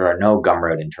 Like there are no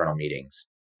Gumroad internal meetings.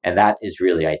 And that is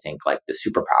really, I think, like the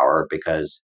superpower,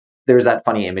 because there's that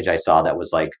funny image I saw that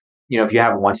was like, if you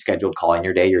have one scheduled call in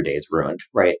your day is ruined,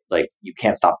 right? Like you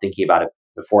can't stop thinking about it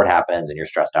before it happens and you're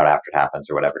stressed out after it happens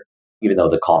or whatever, even though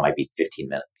the call might be 15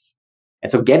 minutes.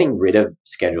 And so getting rid of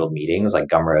scheduled meetings, like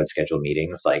Gumroad scheduled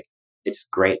meetings, like it's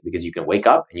great because you can wake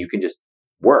up and you can just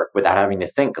work without having to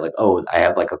think like, oh, I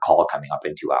have like a call coming up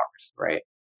in 2 hours, right?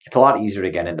 It's a lot easier to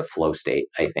get into flow state,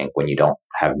 I think, when you don't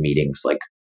have meetings like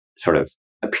sort of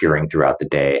appearing throughout the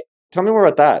day. Tell me more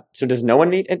about that. So does no one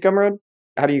meet at Gumroad?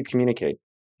 How do you communicate?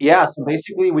 Yeah, so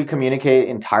basically we communicate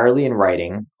entirely in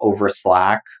writing over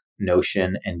Slack,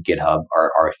 Notion, and GitHub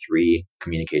are our 3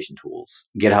 communication tools.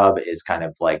 GitHub is kind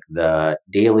of like the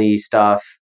daily stuff.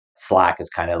 Slack is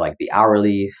kind of like the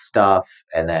hourly stuff.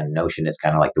 And then Notion is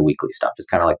kind of like the weekly stuff. It's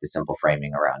kind of like the simple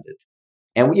framing around it.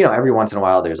 And, every once in a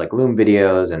while there's like Loom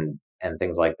videos and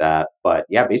things like that. But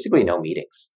yeah, basically no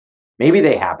meetings. Maybe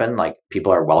they happen, like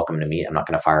people are welcome to meet. I'm not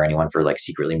going to fire anyone for like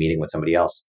secretly meeting with somebody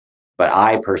else. But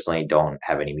I personally don't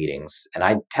have any meetings. And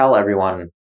I tell everyone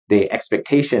the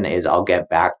expectation is I'll get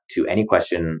back to any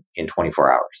question in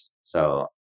 24 hours. So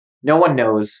no one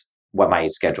knows what my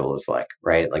schedule is like,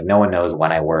 right? Like no one knows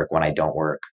when I work, when I don't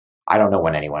work. I don't know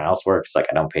when anyone else works. Like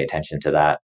I don't pay attention to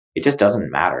that. It just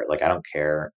doesn't matter. Like I don't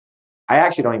care. I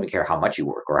actually don't even care how much you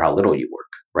work or how little you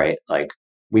work, right? Like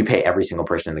we pay every single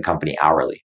person in the company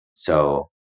hourly. So,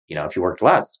 if you work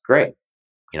less, great.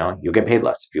 You'll get paid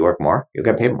less. If you work more, you'll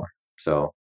get paid more.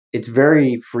 So it's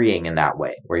very freeing in that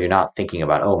way where you're not thinking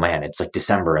about, oh man, it's like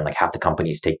December and like half the company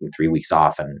is taking 3 weeks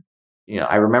off. And,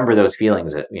 I remember those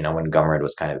feelings that, when Gumroad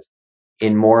was kind of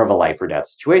in more of a life or death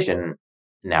situation.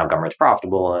 Now Gumroad's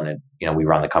profitable and, we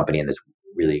run the company in this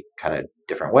really kind of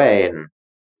different way. And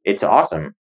it's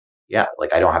awesome. Yeah.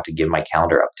 Like I don't have to give my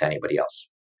calendar up to anybody else.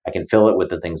 I can fill it with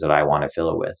the things that I want to fill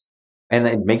it with. And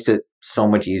it makes it so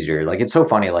much easier. Like, it's so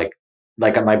funny. Like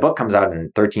my book comes out in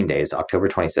 13 days, October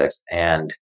 26th.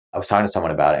 And I was talking to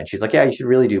someone about it and she's like, yeah, you should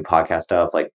really do podcast stuff.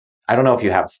 Like, I don't know if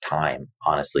you have time,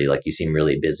 honestly. Like you seem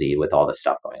really busy with all this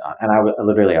stuff going on. And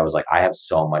I was like, I have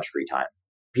so much free time.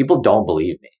 People don't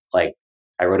believe me. Like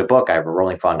I wrote a book, I have a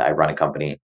rolling fund, I run a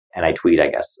company, and I tweet, I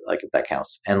guess, like if that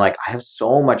counts. And like, I have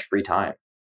so much free time.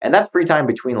 And that's free time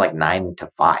between like 9 to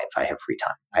 5. I have free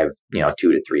time. I have,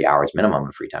 2 to 3 hours minimum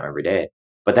of free time every day.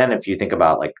 But then if you think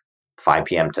about like 5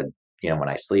 p.m. to, when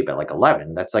I sleep at like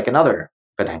 11, that's like another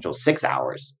potential 6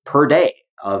 hours per day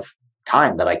of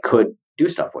time that I could do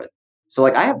stuff with. So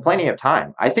like I have plenty of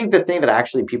time. I think the thing that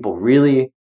actually people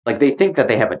really like, they think that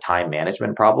they have a time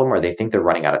management problem or they think they're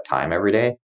running out of time every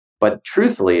day. But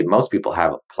truthfully, most people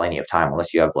have plenty of time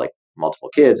unless you have like multiple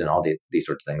kids and all these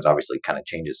sorts of things obviously kind of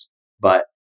changes. But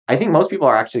I think most people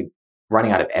are actually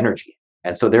running out of energy.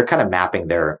 And so they're kind of mapping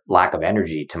their lack of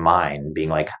energy to mine, being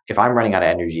like, if I'm running out of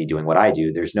energy doing what I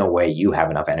do, there's no way you have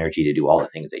enough energy to do all the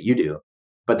things that you do.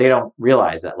 But they don't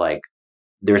realize that like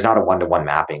there's not a one-to-one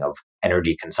mapping of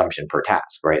energy consumption per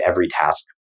task, right? Every task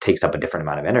takes up a different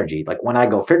amount of energy. Like when I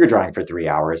go figure drawing for 3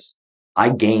 hours, I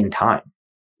gain time,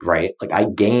 right? Like I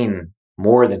gain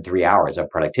more than 3 hours of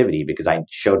productivity because I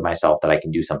showed myself that I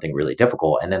can do something really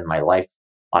difficult. And then my life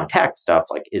on tech stuff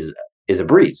like is a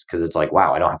breeze because it's like,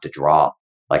 wow, I don't have to draw.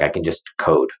 Like I can just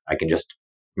code. I can just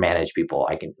manage people.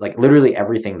 I can like literally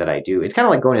everything that I do. It's kind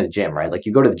of like going to the gym, right? Like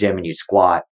you go to the gym and you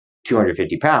squat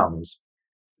 250 pounds.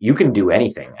 You can do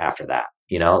anything after that,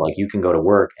 like you can go to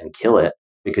work and kill it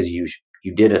because you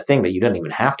did a thing that you didn't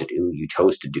even have to do. You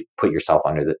chose to put yourself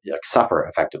under suffer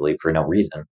effectively for no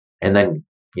reason. And then,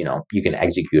 you can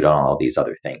execute on all these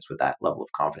other things with that level of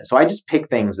confidence. So I just pick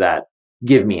things that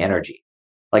give me energy.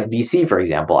 Like VC, for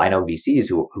example, I know VCs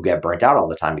who get burnt out all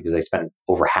the time because they spend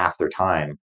over half their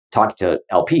time talking to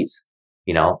LPs.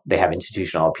 They have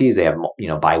institutional LPs they have,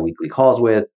 bi-weekly calls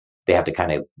with. They have to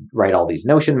kind of write all these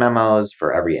Notion memos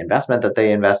for every investment that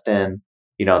they invest in.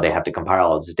 They have to compile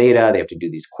all this data. They have to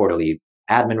do these quarterly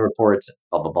admin reports,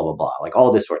 blah, blah, blah, blah, blah. Like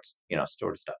all this sort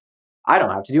of stuff. I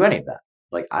don't have to do any of that.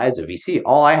 Like as a VC,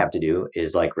 all I have to do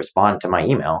is like respond to my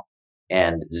email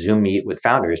and Zoom meet with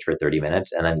founders for 30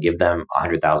 minutes and then give them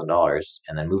 $100,000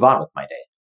 and then move on with my day.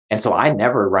 And so I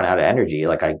never run out of energy.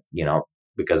 Like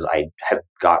because I have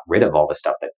got rid of all the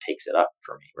stuff that takes it up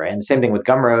for me. Right. And the same thing with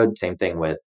Gumroad, same thing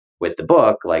with the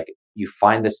book. Like you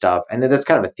find the stuff, and that's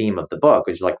kind of a theme of the book,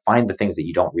 which is like find the things that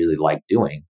you don't really like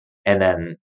doing. And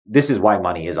then this is why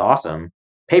money is awesome.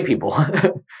 Pay people.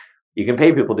 You can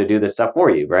pay people to do this stuff for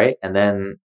you, right? And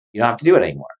then you don't have to do it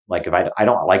anymore. Like if I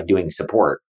don't like doing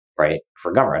support, right?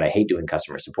 For Gumroad, I hate doing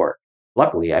customer support.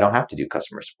 Luckily, I don't have to do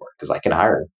customer support because I can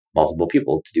hire multiple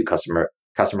people to do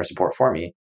customer support for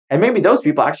me. And maybe those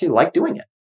people actually like doing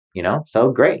it,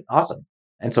 So great, awesome.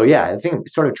 And so, yeah, I think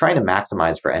sort of trying to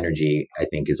maximize for energy, I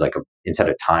think is like instead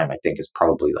of time, I think is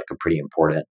probably like a pretty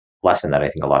important lesson that I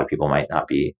think a lot of people might not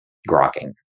be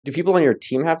grokking. Do people on your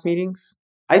team have meetings?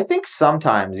 I think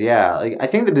sometimes, yeah. Like I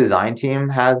think the design team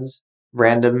has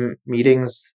random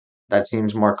meetings that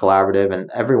seems more collaborative.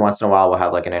 And every once in a while, we'll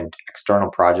have like an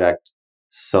external project.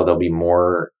 So there'll be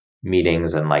more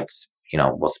meetings and like,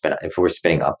 we'll if we're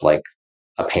spinning up like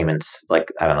a payments, like,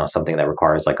 I don't know, something that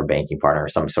requires like a banking partner or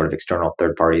some sort of external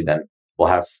third party, then we'll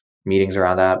have meetings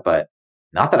around that. But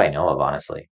not that I know of,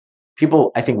 honestly.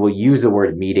 People, I think, will use the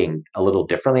word meeting a little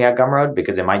differently at Gumroad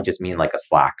because it might just mean like a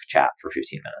Slack chat for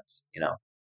 15 minutes,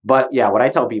 But yeah, what I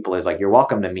tell people is like, you're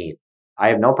welcome to meet. I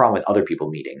have no problem with other people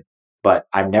meeting, but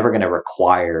I'm never going to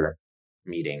require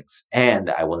meetings and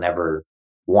I will never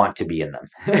want to be in them.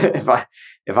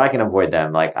 If I can avoid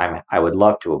them, like I would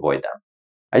love to avoid them.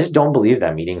 I just don't believe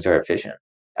that meetings are efficient.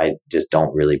 I just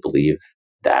don't really believe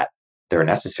that they're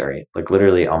necessary, like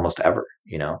literally almost ever,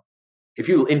 If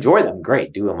you enjoy them,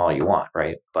 great, do them all you want,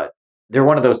 right? But they're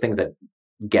one of those things that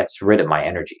gets rid of my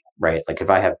energy, right? Like if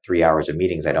I have 3 hours of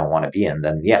meetings I don't want to be in,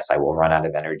 then yes, I will run out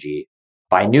of energy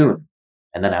by noon.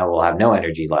 And then I will have no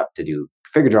energy left to do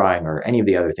figure drawing or any of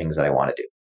the other things that I want to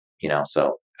do,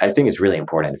 So I think it's really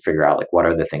important to figure out like what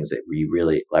are the things that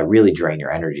really drain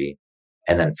your energy,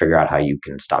 and then figure out how you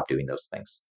can stop doing those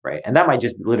things, right? And that might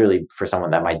just literally, for someone,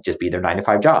 that might just be their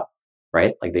 9-to-5 job,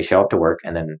 right? Like they show up to work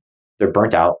and then they're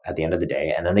burnt out at the end of the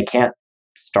day, and then they can't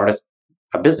start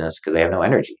a business because they have no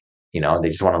energy, they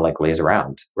just want to like laze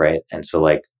around, right? And so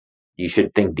like you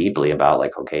should think deeply about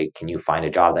like, okay, can you find a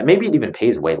job that maybe it even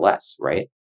pays way less, right?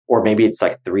 Or maybe it's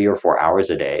like 3 or 4 hours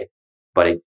a day, but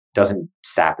it doesn't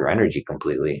sap your energy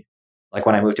completely. Like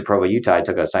when I moved to Provo, Utah, I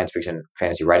took a science fiction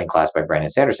fantasy writing class by Brandon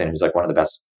Sanderson, who's like one of the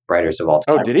best writers of all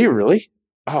time. Oh, did he really?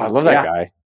 Oh, I love that guy.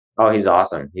 Oh, he's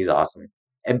awesome.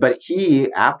 But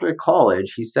he, after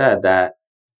college, he said that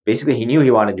basically he knew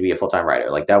he wanted to be a full-time writer.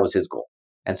 Like that was his goal.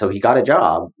 And so he got a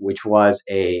job, which was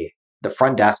the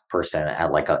front desk person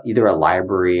at like either a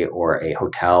library or a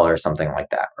hotel or something like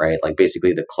that, right? Like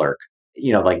basically the clerk,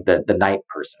 like the night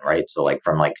person, right? So like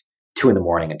from like 2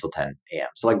 a.m. until 10 a.m.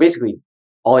 So like basically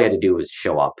all he had to do was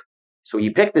show up. So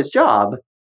he picked this job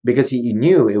because he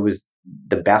knew it was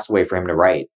the best way for him to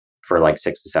write for like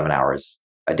 6 to 7 hours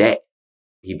a day.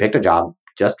 He picked a job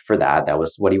just for that. That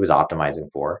was what he was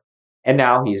optimizing for. And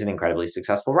now he's an incredibly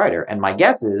successful writer. And my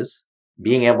guess is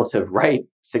being able to write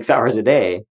 6 hours a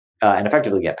day and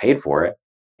effectively get paid for it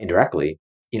indirectly,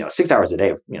 6 hours a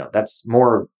day, that's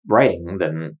more writing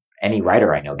than any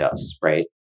writer I know does, right?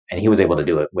 And he was able to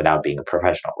do it without being a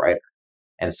professional writer.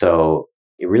 And so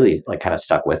it really like kind of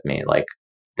stuck with me. Like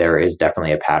there is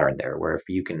definitely a pattern there where if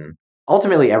you can,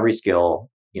 ultimately every skill,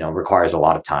 requires a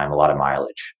lot of time, a lot of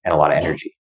mileage, and a lot of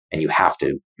energy. And you have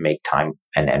to make time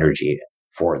and energy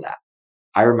for that.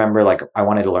 I remember like I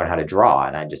wanted to learn how to draw,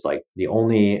 and I just like the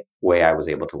only way I was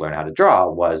able to learn how to draw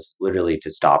was literally to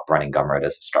stop running Gumroad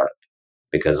as a startup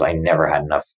because I never had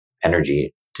enough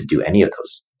energy to do any of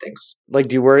those things. Like,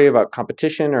 do you worry about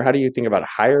competition, or how do you think about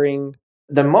hiring?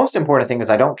 The most important thing is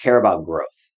I don't care about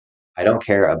growth. I don't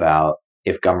care about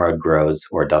if Gumroad grows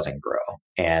or doesn't grow.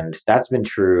 And that's been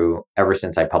true ever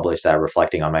since I published that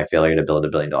Reflecting on My Failure to Build a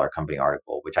 $1 billion Company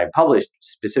article, which I published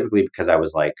specifically because I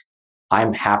was like,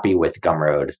 I'm happy with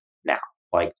Gumroad now.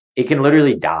 Like, it can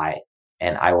literally die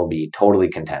and I will be totally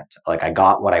content. Like, I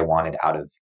got what I wanted out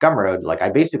of Gumroad. Like, I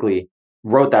basically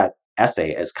wrote that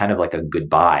essay as kind of like a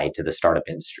goodbye to the startup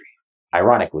industry.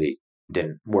 Ironically,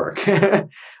 didn't work.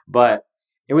 But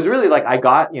it was really like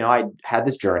I had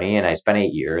this journey and I spent 8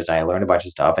 years and I learned a bunch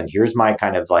of stuff. And here's my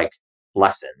kind of like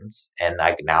lessons. And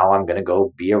like now I'm going to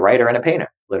go be a writer and a painter,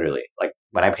 literally. Like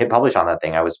when I hit publish on that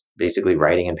thing, I was basically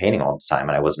writing and painting all the time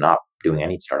and I was not doing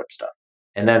any startup stuff.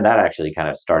 And then that actually kind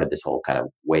of started this whole kind of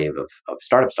wave of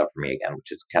startup stuff for me again,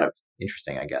 which is kind of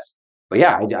interesting, I guess. But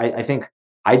yeah, I think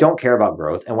I don't care about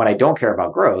growth. And when I don't care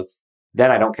about growth,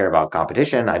 then I don't care about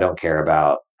competition. I don't care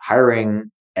about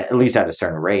hiring, at least at a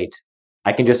certain rate.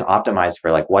 I can just optimize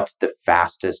for like what's the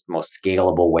fastest, most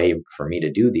scalable way for me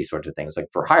to do these sorts of things. Like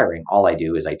for hiring, all I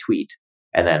do is I tweet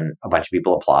and then a bunch of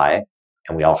people apply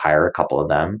and we all hire a couple of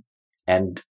them.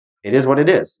 And it is what it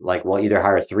is. Like we'll either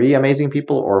hire 3 amazing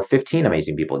people or 15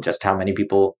 amazing people, just how many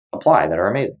people apply that are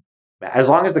amazing. As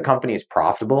long as the company is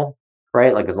profitable,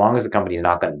 right? Like as long as the company is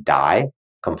not going to die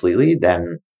completely,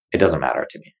 then it doesn't matter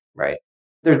to me, right?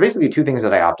 There's basically 2 things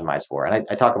that I optimize for. And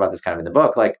I talk about this kind of in the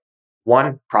book. Like,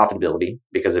 one, profitability,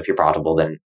 because if you're profitable,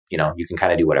 then, you can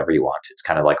kind of do whatever you want. It's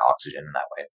kind of like oxygen in that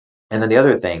way. And then the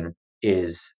other thing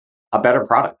is a better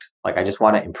product. Like I just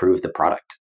want to improve the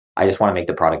product. I just want to make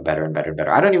the product better and better and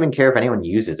better. I don't even care if anyone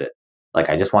uses it. Like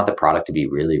I just want the product to be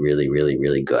really, really, really,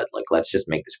 really good. Like let's just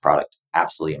make this product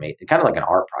absolutely amazing. Kind of like an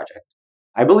art project.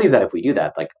 I believe that if we do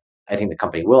that, like I think the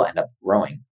company will end up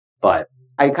growing. But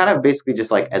I kind of basically just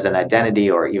like as an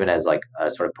identity or even as like a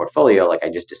sort of portfolio, like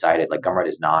I just decided like Gumroad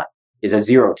is a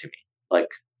zero to me. Like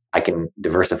I can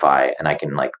diversify and I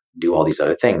can like do all these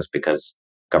other things because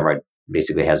Gumroad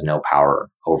basically has no power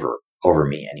over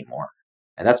me anymore.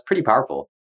 And that's pretty powerful.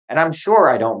 And I'm sure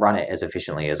I don't run it as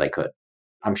efficiently as I could.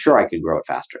 I'm sure I could grow it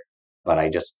faster, but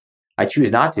I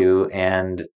choose not to.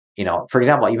 And, for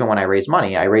example, even when I raise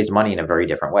money in a very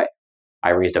different way.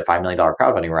 I raised a $5 million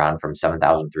crowdfunding round from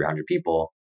 7,300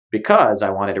 people because I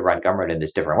wanted to run Gumroad in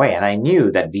this different way. And I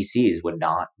knew that VCs would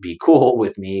not be cool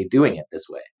with me doing it this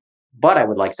way. But I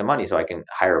would like some money so I can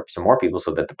hire some more people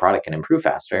so that the product can improve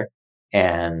faster.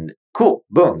 And cool,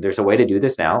 boom, there's a way to do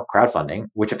this now, crowdfunding,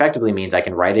 which effectively means I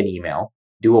can write an email,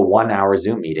 do a 1-hour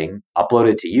Zoom meeting,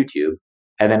 upload it to YouTube,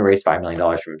 and then raise $5 million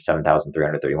from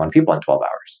 7,331 people in 12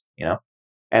 hours,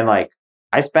 And like,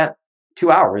 I spent 2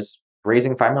 hours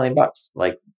raising $5 million.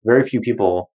 Like, very few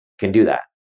people can do that.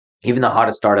 Even the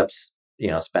hottest startups,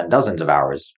 spend dozens of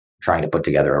hours trying to put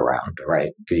together a round,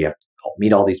 right? Because you have to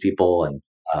meet all these people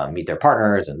and meet their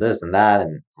partners and this and that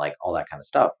and like all that kind of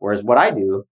stuff. Whereas what I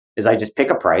do is I just pick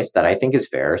a price that I think is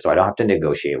fair, so I don't have to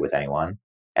negotiate with anyone.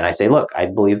 And I say, look, I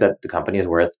believe that the company is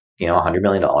worth, $100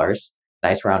 million,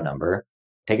 nice round number,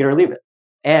 take it or leave it.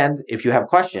 And if you have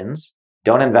questions,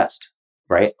 don't invest,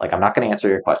 right? Like, I'm not going to answer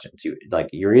your questions.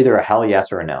 You're either a hell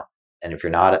yes or a no. And if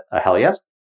you're not a hell yes,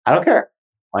 I don't care.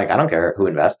 Like, I don't care who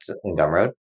invests in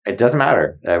Gumroad. It doesn't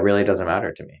matter. It really doesn't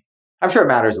matter to me. I'm sure it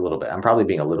matters a little bit. I'm probably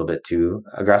being a little bit too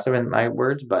aggressive in my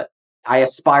words, but I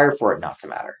aspire for it not to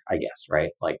matter, I guess,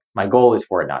 right? Like, my goal is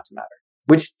for it not to matter,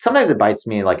 which sometimes it bites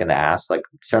me like in the ass. Like,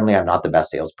 certainly I'm not the best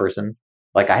salesperson.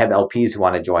 Like, I have LPs who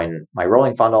want to join my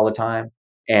rolling fund all the time.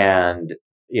 And,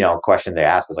 a question they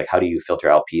ask is like, how do you filter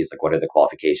LPs? Like, what are the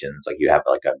qualifications? Like, you have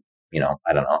like a,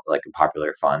 I don't know, like a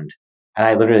popular fund. And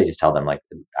I literally just tell them like,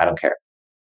 I don't care.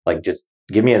 Like, just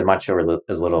give me as much or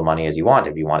as little money as you want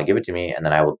if you want to give it to me, and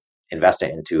then I will invest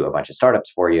it into a bunch of startups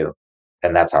for you.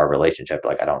 And that's our relationship.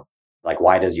 Like, I don't, like,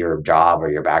 why does your job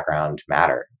or your background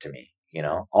matter to me?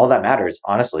 All that matters,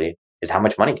 honestly, is how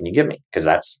much money can you give me? Because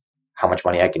that's how much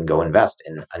money I can go invest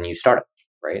in a new startup,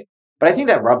 right? But I think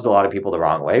that rubs a lot of people the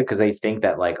wrong way because they think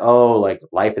that like, oh, like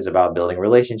life is about building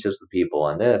relationships with people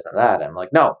and this and that. And I'm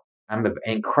like, no, I'm an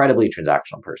incredibly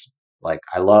transactional person. Like,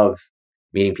 I love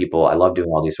meeting people. I love doing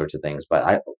all these sorts of things,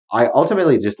 but I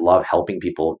ultimately just love helping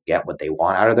people get what they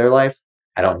want out of their life.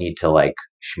 I don't need to like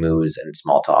schmooze and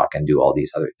small talk and do all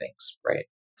these other things, right?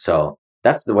 So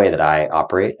that's the way that I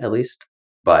operate, at least.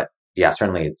 But yeah,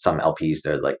 certainly some LPs,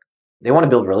 they're like, they want to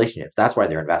build relationships. That's why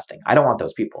they're investing. I don't want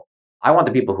those people. I want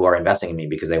the people who are investing in me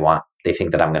because they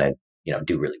think that I'm going to,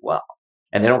 do really well.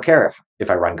 And they don't care if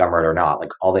I run Gumroad or not.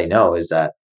 Like all they know is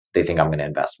that they think I'm going to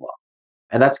invest well.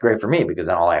 And that's great for me because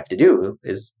then all I have to do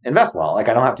is invest well. Like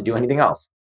I don't have to do anything else.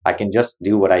 I can just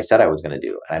do what I said I was going to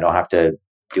do. And I don't have to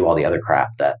do all the other crap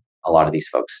that a lot of these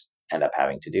folks end up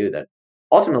having to do that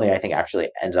ultimately I think actually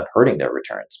ends up hurting their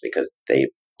returns because they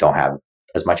don't have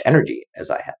as much energy as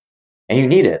I have. And you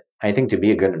need it. I think to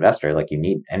be a good investor, like you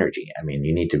need energy. I mean,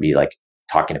 you need to be like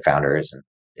talking to founders, and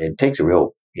it takes a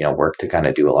real, work to kind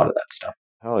of do a lot of that stuff.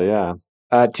 Oh yeah.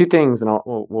 Two things, and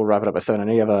we'll wrap it up at 7. I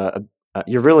know you have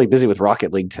you're really busy with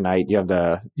Rocket League tonight. You have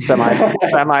the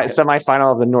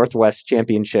semifinal of the Northwest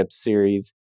Championship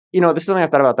Series. This is something I've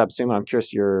thought about that soon. I'm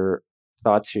curious your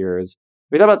thoughts here. Have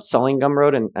you thought about selling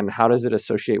Gumroad, and how does it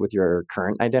associate with your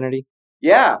current identity?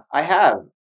 Yeah, I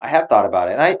have thought about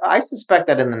it. And I suspect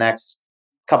that in the next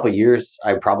couple of years,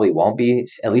 I probably won't be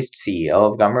at least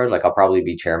CEO of Gumroad. Like I'll probably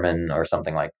be chairman or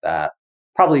something like that.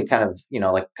 Probably kind of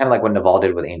like what Naval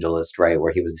did with AngelList, right?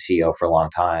 Where he was the CEO for a long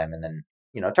time. And then,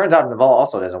 it turns out Naval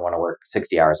also doesn't want to work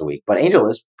 60 hours a week, but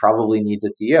AngelList probably needs a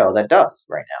CEO that does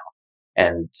right now.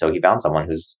 And so he found someone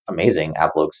who's amazing.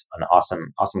 Avlok's an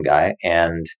awesome guy.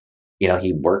 And,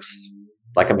 he works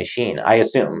like a machine. I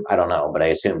assume, I don't know, but I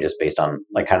assume just based on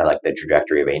like kind of like the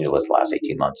trajectory of AngelList the last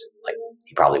 18 months, like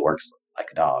he probably works like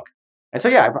a dog. And so,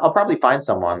 yeah, I'll probably find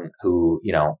someone who,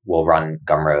 will run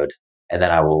Gumroad, and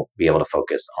then I will be able to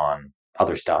focus on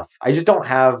other stuff. I just don't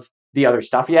have the other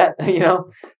stuff yet,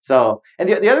 So, and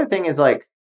the other thing is like,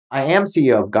 I am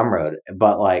CEO of Gumroad,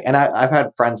 but like, and I've had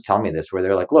friends tell me this where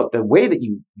they're like, look, the way that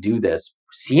you do this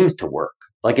seems to work.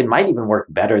 Like it might even work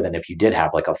better than if you did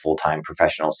have like a full-time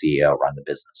professional CEO run the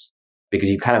business, because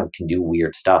you kind of can do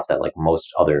weird stuff that like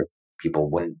most other people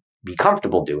wouldn't be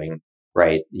comfortable doing,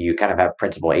 right? You kind of have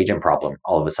principal agent problem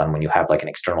all of a sudden when you have like an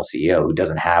external CEO who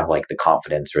doesn't have like the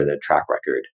confidence or the track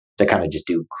record to kind of just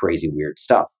do crazy weird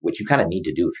stuff, which you kind of need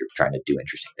to do if you're trying to do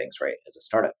interesting things, right? As a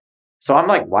startup. So I'm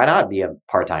like, why not be a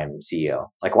part-time CEO?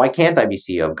 Like, why can't I be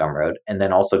CEO of Gumroad and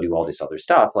then also do all this other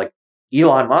stuff? Like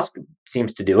Elon Musk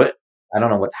seems to do it. I don't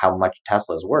know how much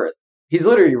Tesla's worth. He's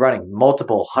literally running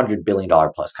multiple $100 billion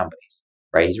plus companies,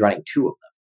 right? He's running 2 of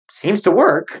them. Seems to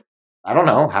work. I don't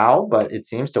know how, but it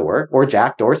seems to work. Or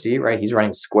Jack Dorsey, right? He's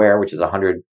running Square, which is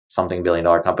 $100-something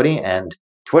billion company, and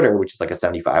Twitter, which is like a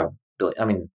 $75 billion. I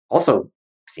mean, also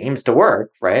seems to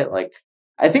work, right? Like,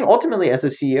 I think ultimately as a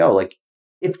CEO, like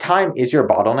if time is your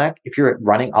bottleneck, if you're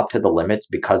running up to the limits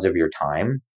because of your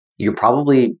time, you're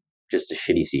probably just a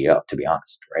shitty CEO, to be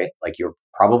honest, right? Like you're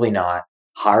probably not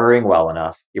hiring well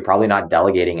enough. You're probably not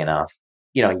delegating enough.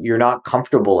 You're not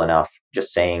comfortable enough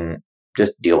just saying,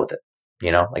 just deal with it.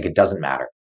 Like it doesn't matter,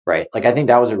 right? Like I think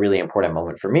that was a really important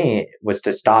moment for me, was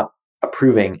to stop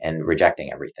approving and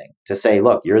rejecting everything. To say,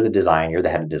 look, you're the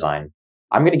head of design.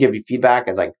 I'm going to give you feedback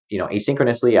as like,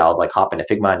 asynchronously. I'll like hop into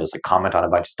Figma and just like comment on a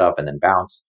bunch of stuff and then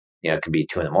bounce. It could be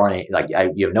 2 a.m. Like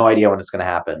you have no idea when it's going to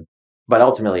happen. But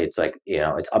ultimately, it's like,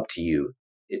 it's up to you.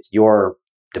 It's your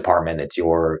department. It's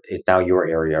now your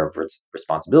area of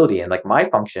responsibility. And like my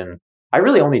function, I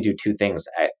really only do 2 things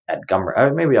at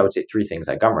Gumroad. Maybe I would say 3 things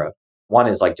at Gumroad. One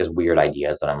is like just weird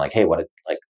ideas that I'm like, hey,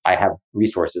 I have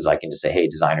resources I can just say, hey,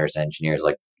 designers and engineers,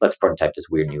 like let's prototype this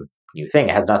weird new thing.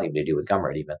 It has nothing to do with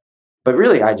Gumroad even. But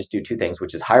really, I just do 2 things,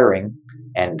 which is hiring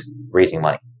and raising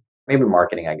money. Maybe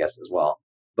marketing, I guess, as well.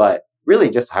 But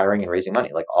really just hiring and raising money.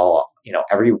 Like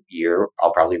every year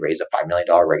I'll probably raise a $5 million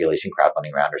regulation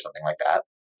crowdfunding round or something like that,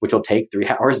 which will take 3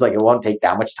 hours. Like it won't take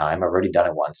that much time. I've already done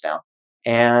it once now.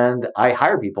 And I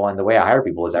hire people. And the way I hire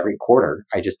people is every quarter,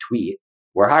 I just tweet,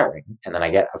 we're hiring. And then I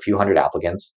get a few hundred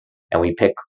applicants and we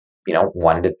pick,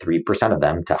 1 to 3% of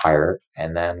them to hire.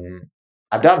 And then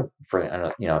I'm done for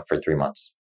 3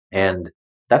 months. And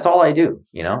that's all I do.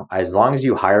 As long as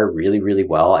you hire really, really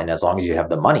well, and as long as you have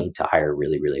the money to hire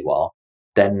really, really well,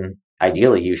 then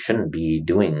ideally you shouldn't be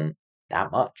doing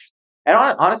that much. And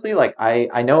honestly, like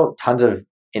I know tons of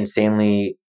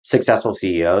insanely successful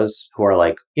CEOs who are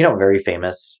like, very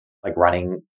famous, like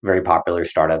running very popular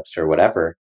startups or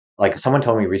whatever. Like someone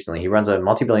told me recently, he runs a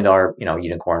multi-billion-dollar,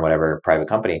 unicorn, whatever, private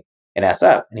company in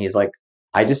SF. And he's like,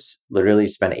 I just literally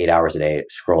spend 8 hours a day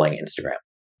scrolling Instagram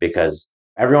because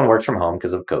everyone works from home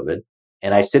because of COVID.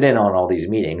 And I sit in on all these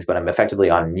meetings, but I'm effectively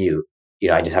on mute.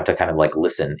 I just have to kind of like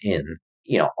listen in,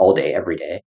 all day, every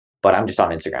day. But I'm just on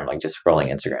Instagram, like just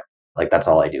scrolling Instagram. Like that's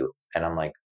all I do. And I'm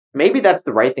like, maybe that's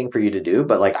the right thing for you to do.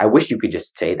 But like, I wish you could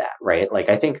just say that, right? Like,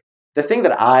 I think the thing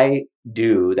that I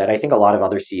do that I think a lot of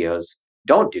other CEOs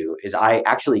don't do is I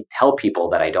actually tell people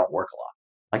that I don't work a lot.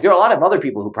 Like there are a lot of other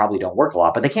people who probably don't work a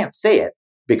lot, but they can't say it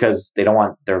because they don't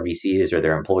want their VCs or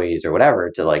their employees or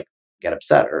whatever to like get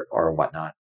upset or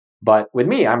whatnot. But with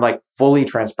me, I'm like fully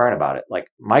transparent about it. Like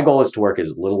my goal is to work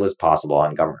as little as possible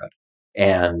on Gumroad.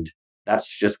 And that's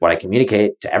just what I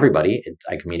communicate to everybody.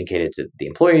 I communicate it to the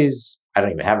employees. I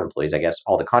don't even have employees, I guess,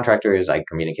 all the contractors. I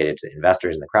communicate it to the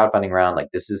investors in the crowdfunding round. Like,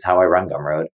 this is how I run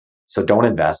Gumroad. So don't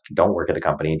invest, don't work at the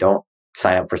company, don't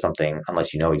sign up for something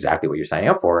unless you know exactly what you're signing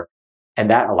up for. And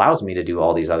that allows me to do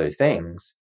all these other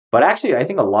things. But actually, I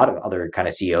think a lot of other kind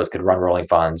of CEOs could run rolling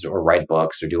funds or write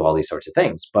books or do all these sorts of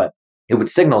things. But it would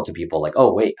signal to people like,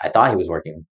 oh, wait, I thought he was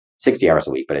working 60 hours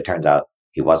a week, but it turns out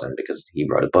he wasn't because he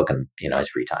wrote a book in, his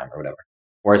free time or whatever.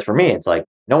 Whereas for me, it's like,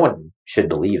 no one should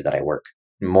believe that I work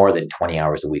more than 20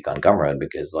 hours a week on Gumroad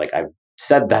because like I've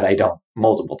said that I don't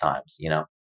multiple times,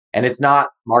 and it's not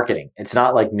marketing. It's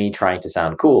not like me trying to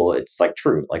sound cool. It's like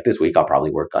true. Like this week, I'll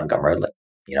probably work on Gumroad,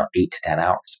 8 to 10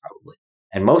 hours probably.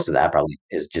 And most of that probably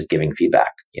is just giving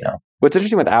feedback, What's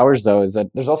interesting with hours though, is that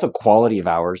there's also quality of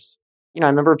hours. I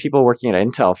remember people working at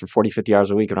Intel for 40, 50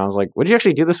 hours a week. And I was like, what did you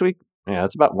actually do this week? Yeah,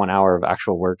 it's about 1 hour of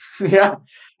actual work. Yeah.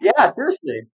 Yeah,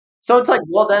 seriously. So it's like,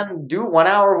 well, then do 1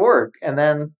 hour of work and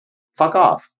then fuck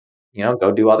off,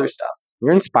 go do other stuff.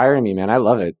 You're inspiring me, man. I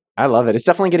love it. It's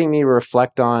definitely getting me to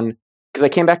reflect on, because I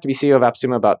came back to be CEO of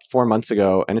AppSumo about 4 months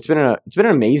ago, and it's been an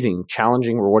amazing,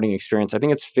 challenging, rewarding experience. I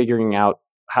think it's figuring out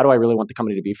how do I really want the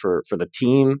company to be for the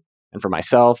team and for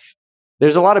myself.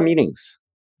 There's a lot of meetings,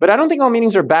 but I don't think all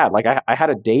meetings are bad. Like I had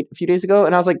a date a few days ago,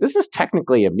 and I was like, this is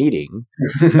technically a meeting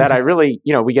that I really,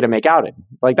 we get to make out in.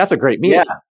 Like that's a great meeting.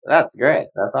 Yeah, that's great.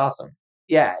 That's awesome.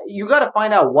 Yeah, you got to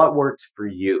find out what works for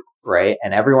you, right?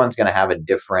 And everyone's going to have a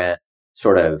different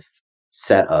sort of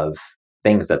set of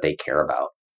things that they care about.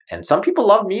 And some people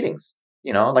love meetings,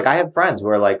 like I have friends who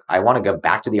are like, I want to go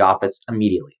back to the office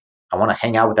immediately. I want to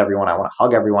hang out with everyone. I want to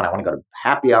hug everyone. I want to go to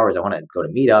happy hours. I want to go to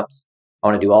meetups. I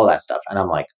want to do all that stuff. And I'm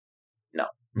like, no,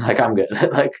 like I'm good.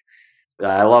 Like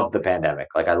I love the pandemic.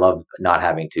 Like I love not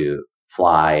having to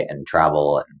fly and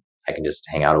travel, and I can just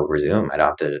hang out over Zoom. I don't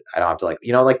have to like,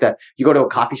 like that you go to a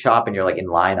coffee shop and you're like in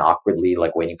line awkwardly,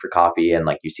 like waiting for coffee, and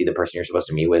like you see the person you're supposed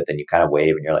to meet with and you kind of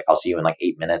wave and you're like, I'll see you in like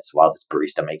 8 minutes while this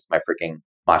barista makes my freaking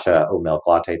matcha oat milk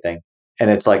latte thing. And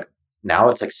it's like, now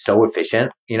it's like so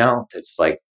efficient, it's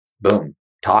like, boom,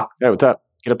 talk. Hey, what's up?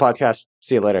 Get a podcast.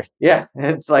 See you later. Yeah.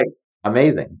 It's like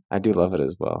amazing. I do love it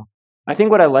as well. I think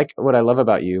what I love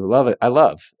about you,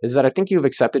 is that I think you've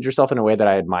accepted yourself in a way that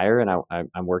I admire and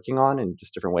I'm working on in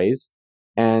just different ways.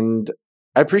 And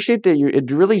I appreciate that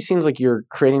it really seems like you're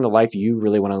creating the life you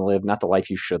really want to live, not the life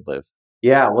you should live.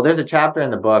 Yeah. Well, there's a chapter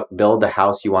in the book, Build the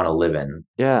House You Want to Live In.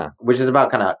 Yeah. Which is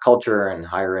about kind of culture and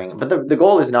hiring. But the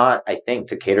goal is not, I think,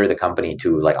 to cater the company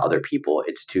to like other people.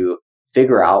 It's to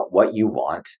figure out what you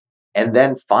want and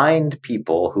then find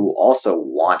people who also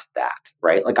want that,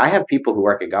 right? Like I have people who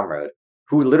work at Gumroad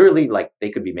who literally like they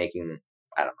could be making,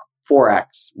 I don't know,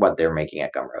 4x what they're making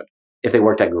at Gumroad if they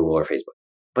worked at Google or Facebook.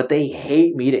 But they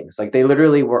hate meetings. Like they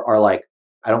literally are like,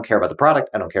 I don't care about the product.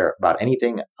 I don't care about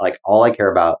anything. Like all I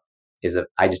care about is that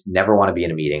I just never want to be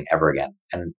in a meeting ever again.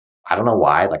 And I don't know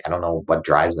why. Like I don't know what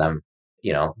drives them,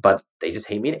 but they just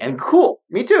hate meetings. And cool,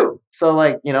 me too. So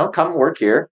like, come work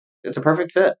here. It's a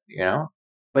perfect fit,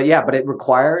 But yeah, but it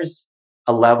requires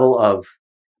a level of,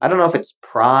 I don't know if it's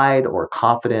pride or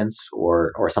confidence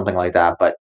or something like that,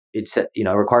 but it's, it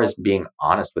requires being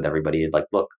honest with everybody. Like,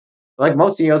 look, like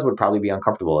most CEOs would probably be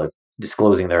uncomfortable if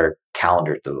disclosing their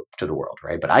calendar to the world,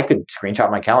 right? But I could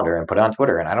screenshot my calendar and put it on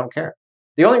Twitter and I don't care.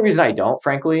 The only reason I don't,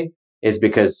 frankly, is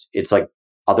because it's like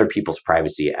other people's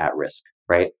privacy at risk,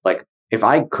 right? Like if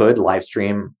I could live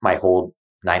stream my whole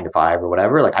 9 to 5 or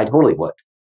whatever, like I totally would.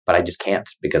 But I just can't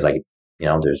because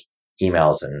there's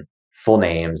emails and full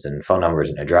names and phone numbers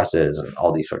and addresses and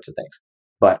all these sorts of things.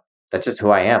 But that's just who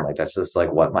I am. Like, that's just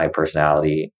like what my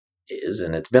personality is.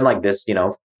 And it's been like this,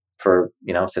 for,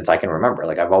 since I can remember.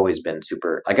 Like, I've always been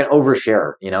super, like an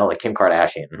oversharer, like Kim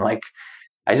Kardashian. Like,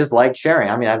 I just like sharing.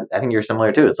 I mean, I think you're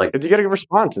similar too. It's like, you get a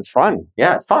response. It's fun.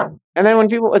 Yeah, it's fun. And then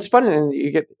it's fun.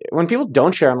 And when people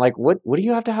don't share, I'm like, what do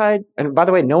you have to hide? And by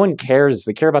the way, no one cares.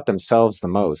 They care about themselves the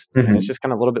most. Mm-hmm. And it's just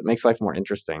kind of a little bit makes life more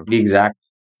interesting. Exactly.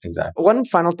 One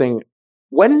final thing.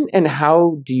 When and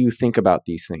how do you think about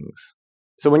these things?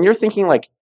 So when you're thinking like,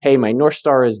 hey, my North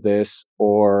Star is this,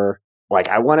 or like,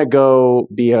 I want to go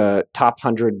be a top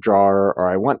 100 drawer, or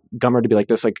I want Gumroad to be like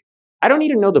this, like, I don't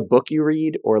need to know the book you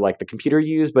read or like the computer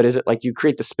you use, but is it like you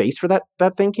create the space for that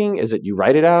thinking? Is it you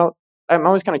write it out? I'm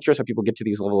always kind of curious how people get to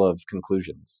these level of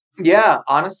conclusions. Yeah,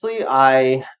 honestly,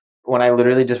 when I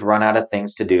literally just run out of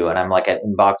things to do and I'm like at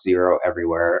inbox zero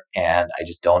everywhere and I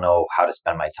just don't know how to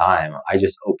spend my time, I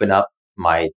just open up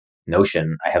my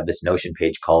Notion. I have this Notion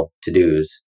page called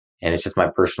To-Dos, and it's just my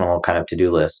personal kind of to-do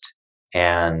list.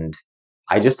 And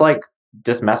I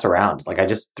just mess around. Like I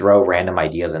just throw random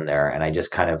ideas in there and I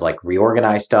just kind of like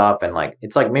reorganize stuff. And like,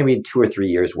 it's like maybe 2 or 3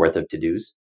 years worth of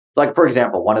to-dos. Like, for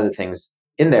example, one of the things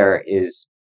in there is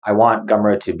I want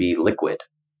Gumroad to be liquid,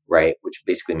 right? Which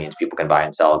basically means people can buy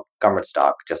and sell Gumroad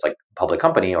stock, just like a public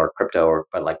company or crypto,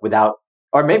 but like without,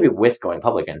 or maybe with going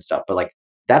public and stuff. But like,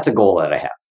 that's a goal that I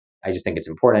have. I just think it's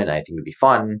important and I think it'd be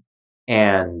fun.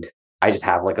 And I just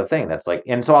have like a thing that's like,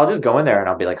 and so I'll just go in there and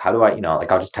I'll be like, how do I,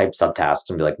 like I'll just type subtasks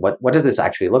and be like, what does this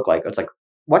actually look like? It's like,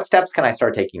 what steps can I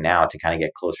start taking now to kind of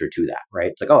get closer to that, right?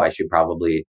 It's like, oh, I should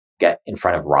probably get in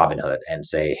front of Robinhood and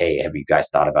say, hey, have you guys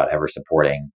thought about ever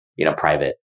supporting,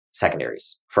 private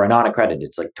secondaries for a non-accredited?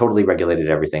 It's like totally regulated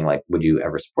everything. Like, would you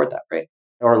ever support that, right?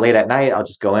 Or late at night, I'll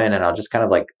just go in and I'll just kind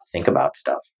of like think about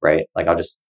stuff, right? Like I'll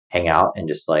just hang out and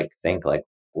just like think like,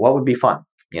 what would be fun?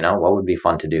 What would be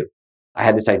fun to do? I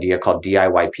had this idea called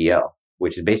DIYPO,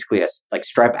 which is basically a like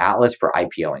Stripe Atlas for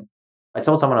IPOing. I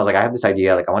told someone, I was like, I have this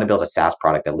idea, like I want to build a SaaS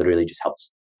product that literally just helps,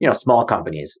 small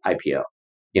companies IPO,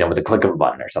 with a click of a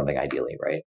button or something ideally,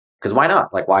 right? Because why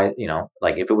not? Like why,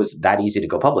 like if it was that easy to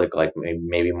go public, like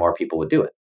maybe more people would do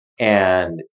it.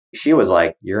 And she was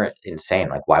like, you're insane.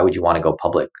 Like, why would you want to go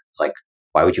public? Like,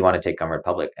 why would you want to take Gumroad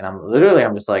public? And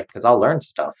I'm just like, because I'll learn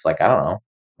stuff. Like, I don't know.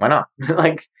 Why not?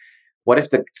 Like, what if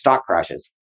the stock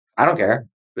crashes? I don't care.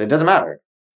 It doesn't matter.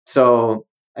 So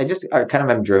I kind of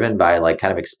am driven by like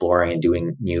kind of exploring and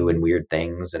doing new and weird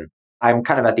things. And I'm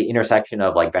kind of at the intersection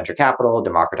of like venture capital,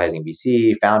 democratizing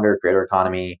VC, founder, creator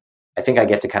economy. I think I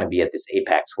get to kind of be at this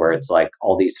apex where it's like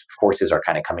all these forces are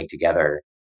kind of coming together.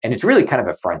 And it's really kind of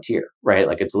a frontier, right?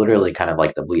 Like it's literally kind of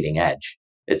like the bleeding edge.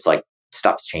 It's like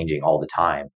stuff's changing all the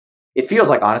time. It feels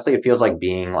like, honestly, it feels like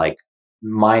being like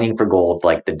mining for gold,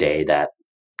 like the day that,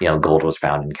 gold was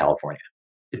found in California.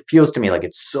 It feels to me like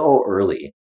it's so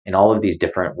early in all of these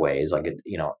different ways. Like,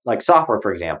 like software,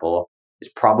 for example, is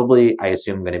probably, I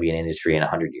assume, going to be an industry in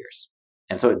 100 years.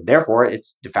 And so therefore,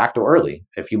 it's de facto early.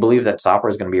 If you believe that software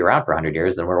is going to be around for 100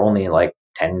 years, then we're only like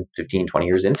 10, 15, 20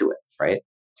 years into it, right?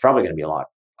 It's probably going to be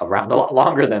around a lot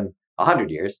longer than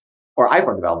 100 years. Or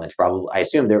iPhone development, probably, I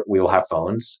assume that we will have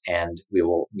phones and we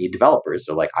will need developers.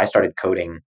 So like I started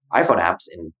coding iPhone apps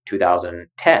in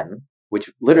 2010, which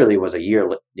literally was a year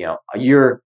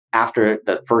after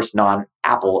the first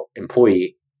non-Apple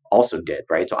employee also did,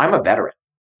 right? So I'm a veteran.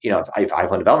 If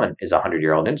iPhone development is a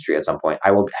 100-year-old industry at some point,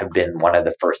 I will have been one of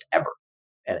the first ever.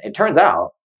 And it turns out,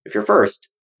 if you're first,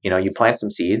 you plant some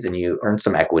seeds and you earn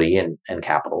some equity and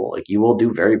capital, like you will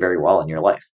do very, very well in your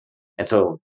life. And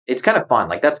so it's kind of fun.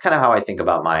 Like that's kind of how I think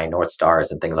about my North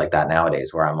Stars and things like that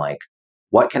nowadays, where I'm like,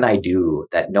 what can I do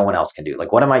that no one else can do?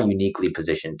 Like, what am I uniquely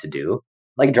positioned to do?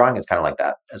 Like drawing is kind of like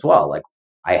that as well. Like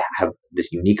I have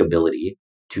this unique ability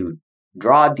to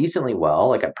draw decently well.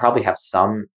 Like I probably have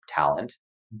some talent,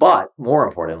 but more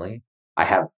importantly, I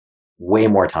have way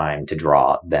more time to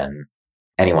draw than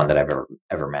anyone that I've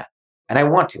ever met. And I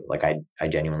want to, like, I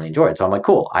genuinely enjoy it. So I'm like,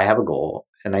 cool, I have a goal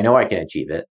and I know I can achieve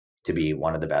it to be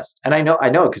one of the best. And I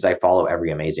know because I follow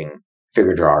every amazing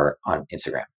figure drawer on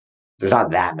Instagram. There's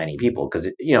not that many people because,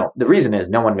 the reason is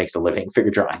no one makes a living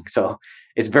figure drawing. So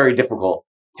it's very difficult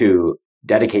to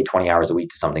dedicate 20 hours a week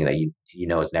to something that you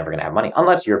is never going to have money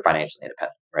unless you're financially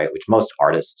independent, right? Which most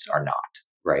artists are not,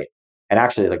 right? And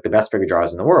actually, like the best figure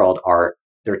drawers in the world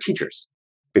they're teachers,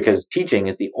 because teaching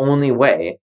is the only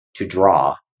way to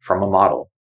draw from a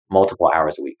model multiple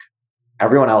hours a week.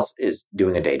 Everyone else is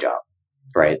doing a day job,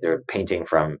 right? They're painting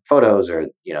from photos or,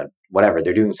 whatever.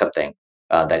 They're doing something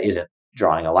that isn't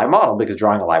drawing a live model, because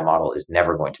drawing a live model is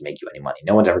never going to make you any money.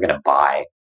 No one's ever going to buy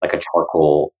like a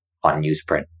charcoal on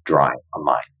newsprint drawing of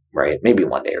mine, right? Maybe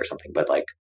one day or something, but like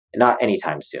not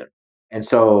anytime soon. And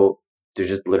so there's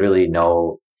just literally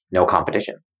no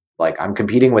competition. Like I'm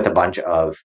competing with a bunch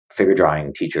of figure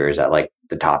drawing teachers at like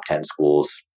the top 10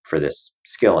 schools for this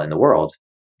skill in the world.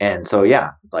 And so,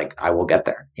 yeah, like I will get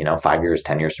there, 5 years,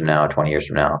 10 years from now, 20 years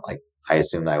from now, like I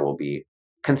assume that I will be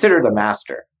considered a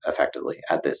master effectively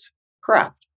at this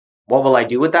craft. What will I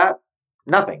do with that?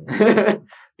 Nothing.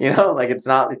 Like it's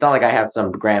not like I have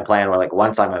some grand plan where like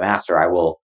once I'm a master,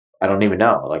 I don't even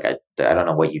know. Like I don't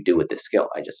know what you do with this skill.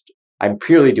 I'm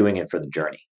purely doing it for the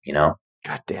journey,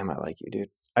 God damn, I like you, dude.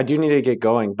 I do need to get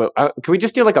going, but can we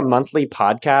just do like a monthly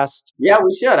podcast? Yeah,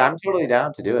 we should. I'm totally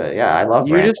down to do it. Yeah, I love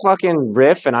you. Just fucking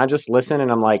riff and I just listen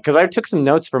and I'm like, because I took some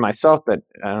notes for myself that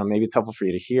I don't know, maybe it's helpful for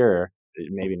you to hear,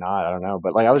 maybe not, I don't know.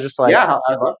 But like I was just like, yeah,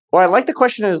 I like the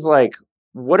question is like,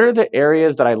 what are the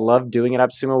areas that I love doing at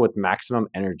AppSumo with maximum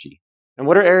energy? And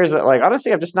what are areas that like,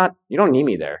 honestly, I'm just not, you don't need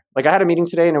me there. Like I had a meeting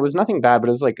today and it was nothing bad, but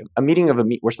it was like a meeting of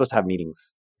we're supposed to have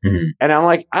meetings. Mm-hmm. And I'm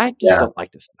like, I just don't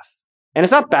like this stuff. And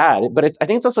it's not bad, but I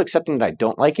think it's also accepting that I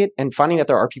don't like it and finding that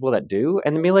there are people that do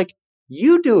and then be like,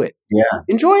 you do it. Yeah.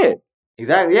 Enjoy it.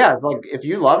 Exactly. Yeah. Like if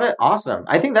you love it, awesome.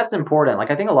 I think that's important. Like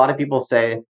I think a lot of people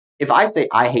say, if I say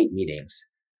I hate meetings,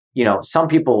 some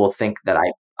people will think that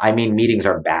I mean meetings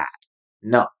are bad.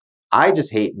 No, I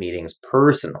just hate meetings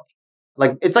personally.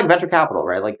 Like it's like venture capital,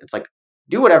 right? Like it's like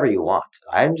do whatever you want.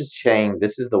 I'm just saying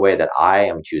this is the way that I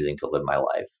am choosing to live my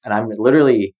life. And I'm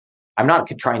not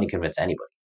trying to convince anybody.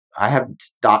 I have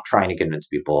stopped trying to convince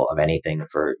people of anything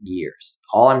for years.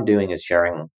 All I'm doing is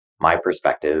sharing my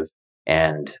perspective.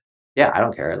 And yeah, I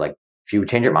don't care. Like if you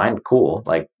change your mind, cool.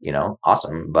 Like,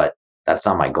 awesome. But that's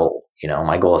not my goal.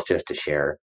 My goal is just to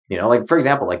share, like for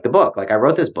example, like the book, like I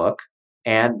wrote this book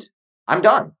and I'm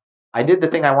done. I did the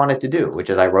thing I wanted to do, which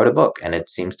is I wrote a book and it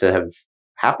seems to have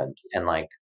happened. And like,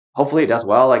 hopefully it does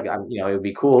well. Like, it would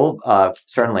be cool,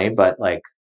 certainly, but like,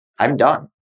 I'm done.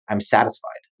 I'm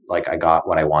satisfied. Like I got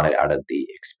what I wanted out of the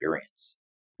experience,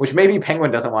 which maybe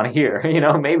Penguin doesn't want to hear,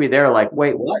 maybe they're like,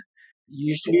 wait, what?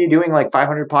 You should be doing like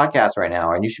 500 podcasts right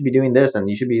now and you should be doing this and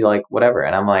you should be like, whatever.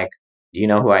 And I'm like, do you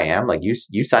know who I am? Like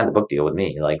you signed the book deal with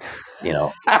me. Like,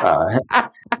 the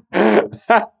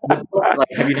book, like,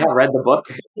 have you not read the book?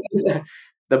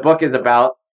 The book is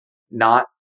about not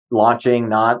launching,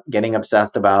 not getting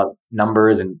obsessed about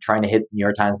numbers and trying to hit New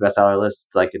York Times bestseller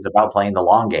lists. Like it's about playing the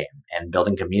long game and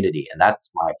building community. And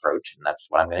that's my approach. And that's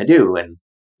what I'm going to do. And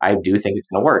I do think it's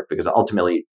going to work because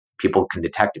ultimately people can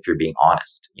detect if you're being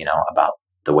honest, about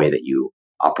the way that you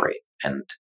operate. And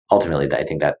ultimately I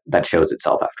think that shows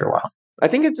itself after a while. I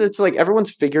think it's like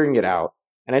everyone's figuring it out.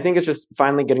 And I think it's just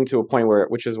finally getting to a point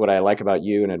which is what I like about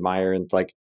you and admire, and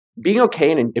like being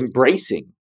okay and embracing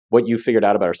what you figured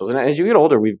out about ourselves. And as you get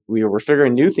older, we were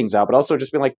figuring new things out, but also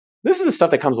just being like, this is the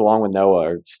stuff that comes along with Noah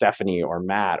or Stephanie or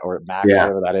Matt or Max,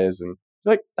 whatever that is. And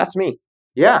like, that's me.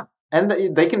 Yeah. And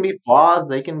they can be flaws,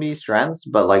 they can be strengths,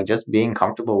 but like just being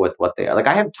comfortable with what they are. Like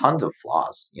I have tons of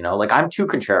flaws, like I'm too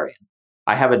contrarian.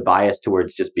 I have a bias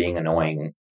towards just being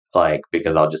annoying, like,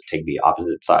 because I'll just take the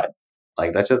opposite side.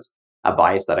 Like that's just a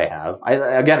bias that I have.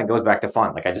 Again, it goes back to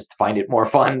fun. Like I just find it more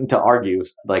fun to argue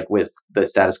like with the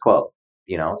status quo,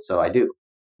 so I do.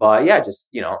 But yeah, just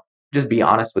be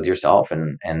honest with yourself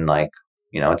and like,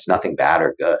 it's nothing bad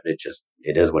or good.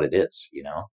 It is what it is,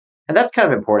 and that's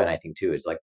kind of important. I think too, is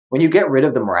like when you get rid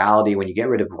of the morality, when you get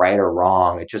rid of right or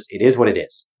wrong, it is what it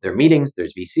is. There are meetings,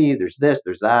 there's VC, there's this,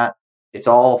 there's that. It's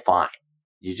all fine.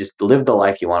 You just live the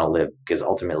life you want to live because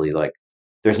ultimately like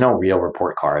there's no real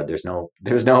report card. There's no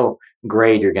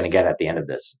grade you're going to get at the end of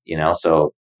this,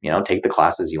 so, take the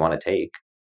classes you want to take.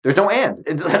 There's no end.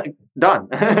 It's like, done.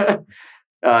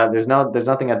 There's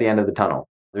nothing at the end of the tunnel.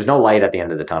 There's no light at the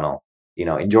end of the tunnel.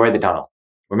 Enjoy the tunnel,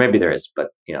 or maybe there is, but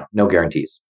no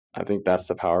guarantees. I think that's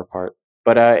the power part.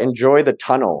 But enjoy the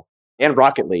tunnel and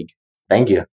Rocket League.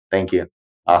 Thank you.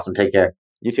 Awesome. Take care.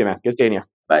 You too, man. Good seeing you.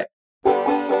 Bye.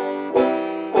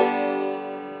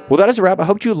 Well, that is a wrap. I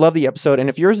hope you love the episode. And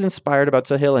if you're as inspired about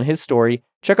Sahil and his story,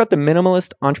 check out The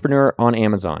Minimalist Entrepreneur on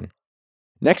Amazon.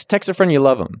 Next, text a friend you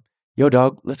love them. Yo,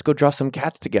 dog, let's go draw some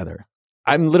cats together.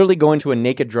 I'm literally going to a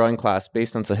naked drawing class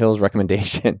based on Sahil's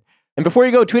recommendation. And before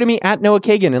you go, tweet at me at Noah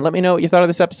Kagan and let me know what you thought of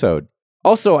this episode.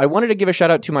 Also, I wanted to give a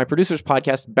shout out to my producer's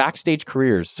podcast, Backstage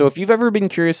Careers. So if you've ever been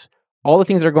curious, all the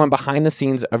things that are going behind the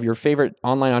scenes of your favorite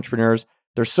online entrepreneurs,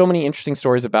 there's so many interesting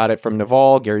stories about it from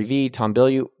Naval, Gary Vee, Tom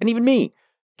Bilyeu, and even me.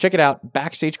 Check it out,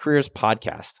 Backstage Careers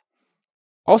Podcast.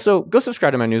 Also, go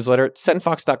subscribe to my newsletter at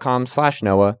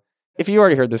sendfox.com/Noah. If you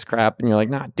already heard this crap and you're like,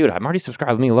 nah, dude, I'm already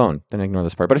subscribed, leave me alone, then ignore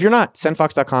this part. But if you're not,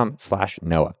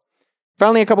 sendfox.com/Noah.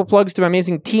 Finally, a couple plugs to my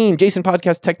amazing team,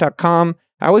 jasonpodcasttech.com.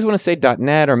 I always want to say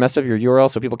 .net or mess up your URL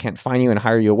so people can't find you and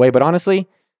hire you away. But honestly,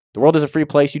 the world is a free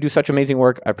place. You do such amazing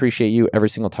work. I appreciate you every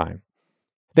single time.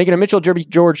 Thank you to Mitchell, Jerby,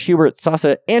 George, Hubert,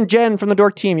 Sasa, and Jen from the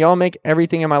Dork team. Y'all make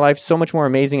everything in my life so much more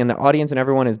amazing, and the audience and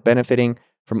everyone is benefiting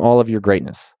from all of your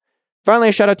greatness. Finally,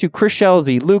 a shout out to Chris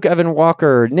Shelzy, Luke Evan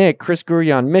Walker, Nick, Chris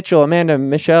Gurion, Mitchell, Amanda,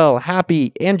 Michelle,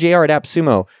 Happy, and JR at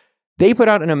AppSumo. They put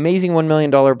out an amazing $1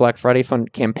 million Black Friday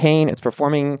Fund campaign. It's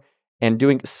performing and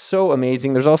doing so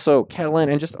amazing. There's also Kellen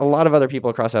and just a lot of other people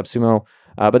across AppSumo.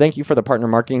 But thank you for the partner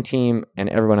marketing team and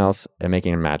everyone else at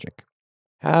making it magic.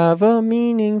 Have a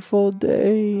meaningful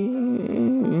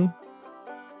day.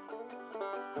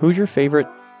 Who's your favorite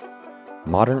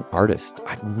modern artist?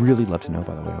 I'd really love to know,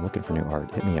 by the way. I'm looking for new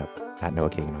art. Hit me up at Noah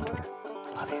Kagan on Twitter.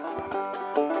 Love you. Bye-bye.